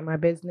expand my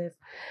business.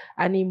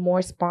 I need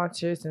more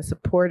sponsors and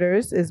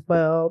supporters as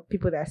well,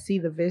 people that see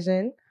the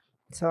vision.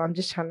 So I'm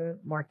just trying to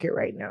market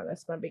right now.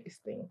 That's my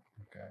biggest thing.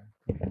 Okay.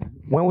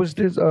 When was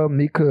this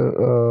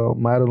Mika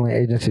modeling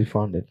agency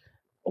funded?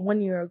 1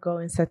 year ago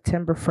in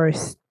September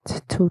 1st,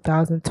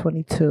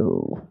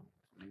 2022.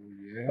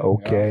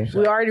 Okay.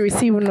 We already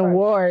received an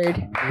award.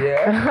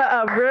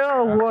 Yeah. A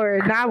real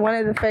award, not one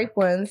of the fake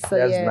ones. So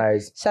That's yeah,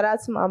 nice. shout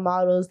out to my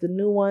models, the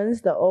new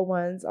ones, the old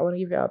ones. I want to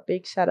give y'all a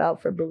big shout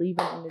out for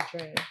believing in the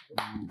dream.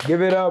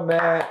 Give it up,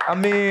 man. I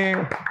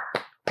mean,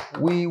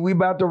 we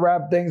about to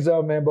wrap things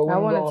up, man, but we're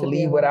gonna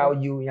leave without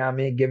you, you know what I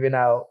mean, giving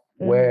out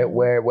where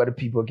the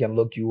people can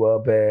look you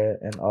up at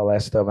and all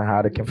that stuff and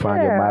how they can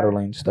find your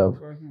modeling stuff.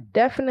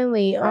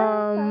 Definitely.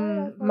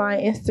 My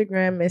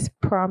Instagram is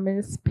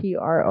promise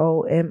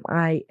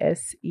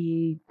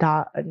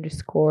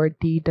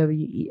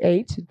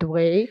PROMISE._DWEH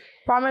Dweh.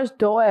 Promise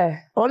Dweh.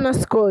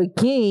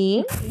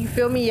 _again. You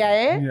feel me,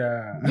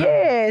 yeah?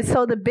 Yeah.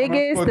 So the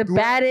biggest, the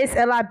baddest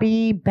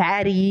LIB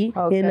Baddie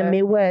in the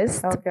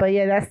Midwest. Okay. But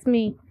yeah, that's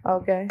me.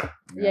 Okay.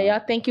 Yeah,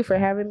 y'all. Thank you for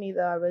having me,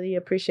 though. I really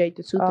appreciate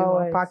the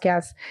 231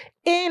 podcast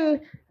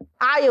in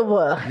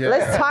Iowa. Yeah.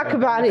 Let's talk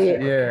about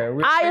it. Yeah.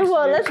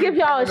 Iowa. Let's give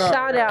y'all a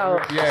shout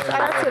out. Yeah.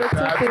 Shout out to the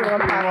 231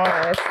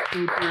 podcast.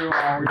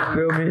 231. You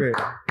feel me?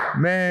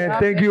 Man,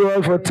 thank you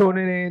all for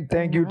tuning in.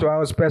 Thank you to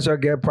our special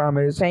guest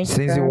Promise. Thank you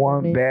for Season 1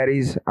 having me.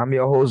 Baddies. I'm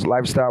your host,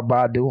 Lifestyle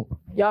Baddou.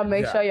 Y'all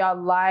make sure y'all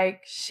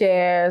like,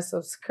 share,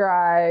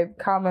 subscribe,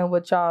 comment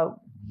what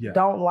y'all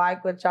don't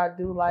like, what y'all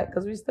do like,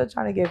 because we still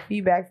trying to get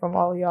feedback from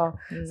all y'all.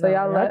 So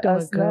y'all let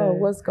us know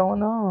what's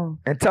going on.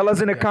 And tell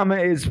us in the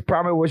comment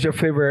Promise was your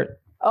favorite.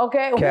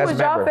 Okay, who Cast was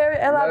y'all member. favorite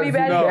LIB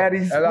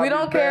Baddies? We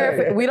don't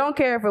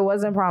care if it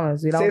wasn't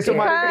Promise. We don't care.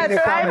 somebody in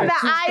the I'm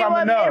comments. the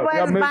Iowa Midwest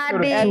At the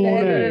Baddie. end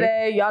of the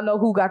day, y'all know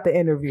who got the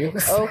interview.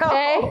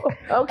 Okay.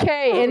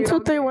 Okay. And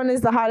 231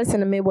 is the hottest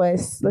in the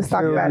Midwest. Let's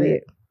talk about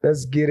it.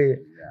 Let's get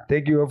it.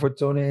 Thank you all for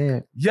tuning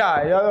in.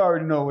 Yeah, y'all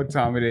already know what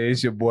time it is.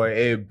 It's your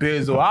boy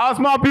Abizzle. How's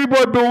my people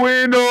at the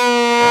window?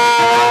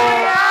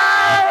 That's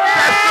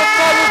the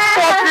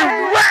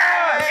motherfucking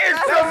rap.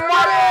 It's the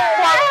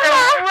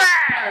motherfucking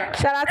rap.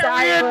 Shout out to We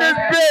in Iowa. this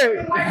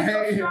bitch.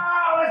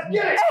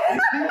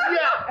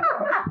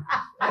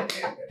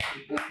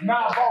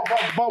 Nah,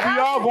 but we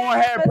all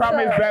gonna have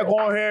Promise back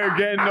on here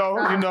again,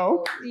 though. You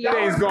know,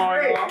 things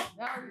going on.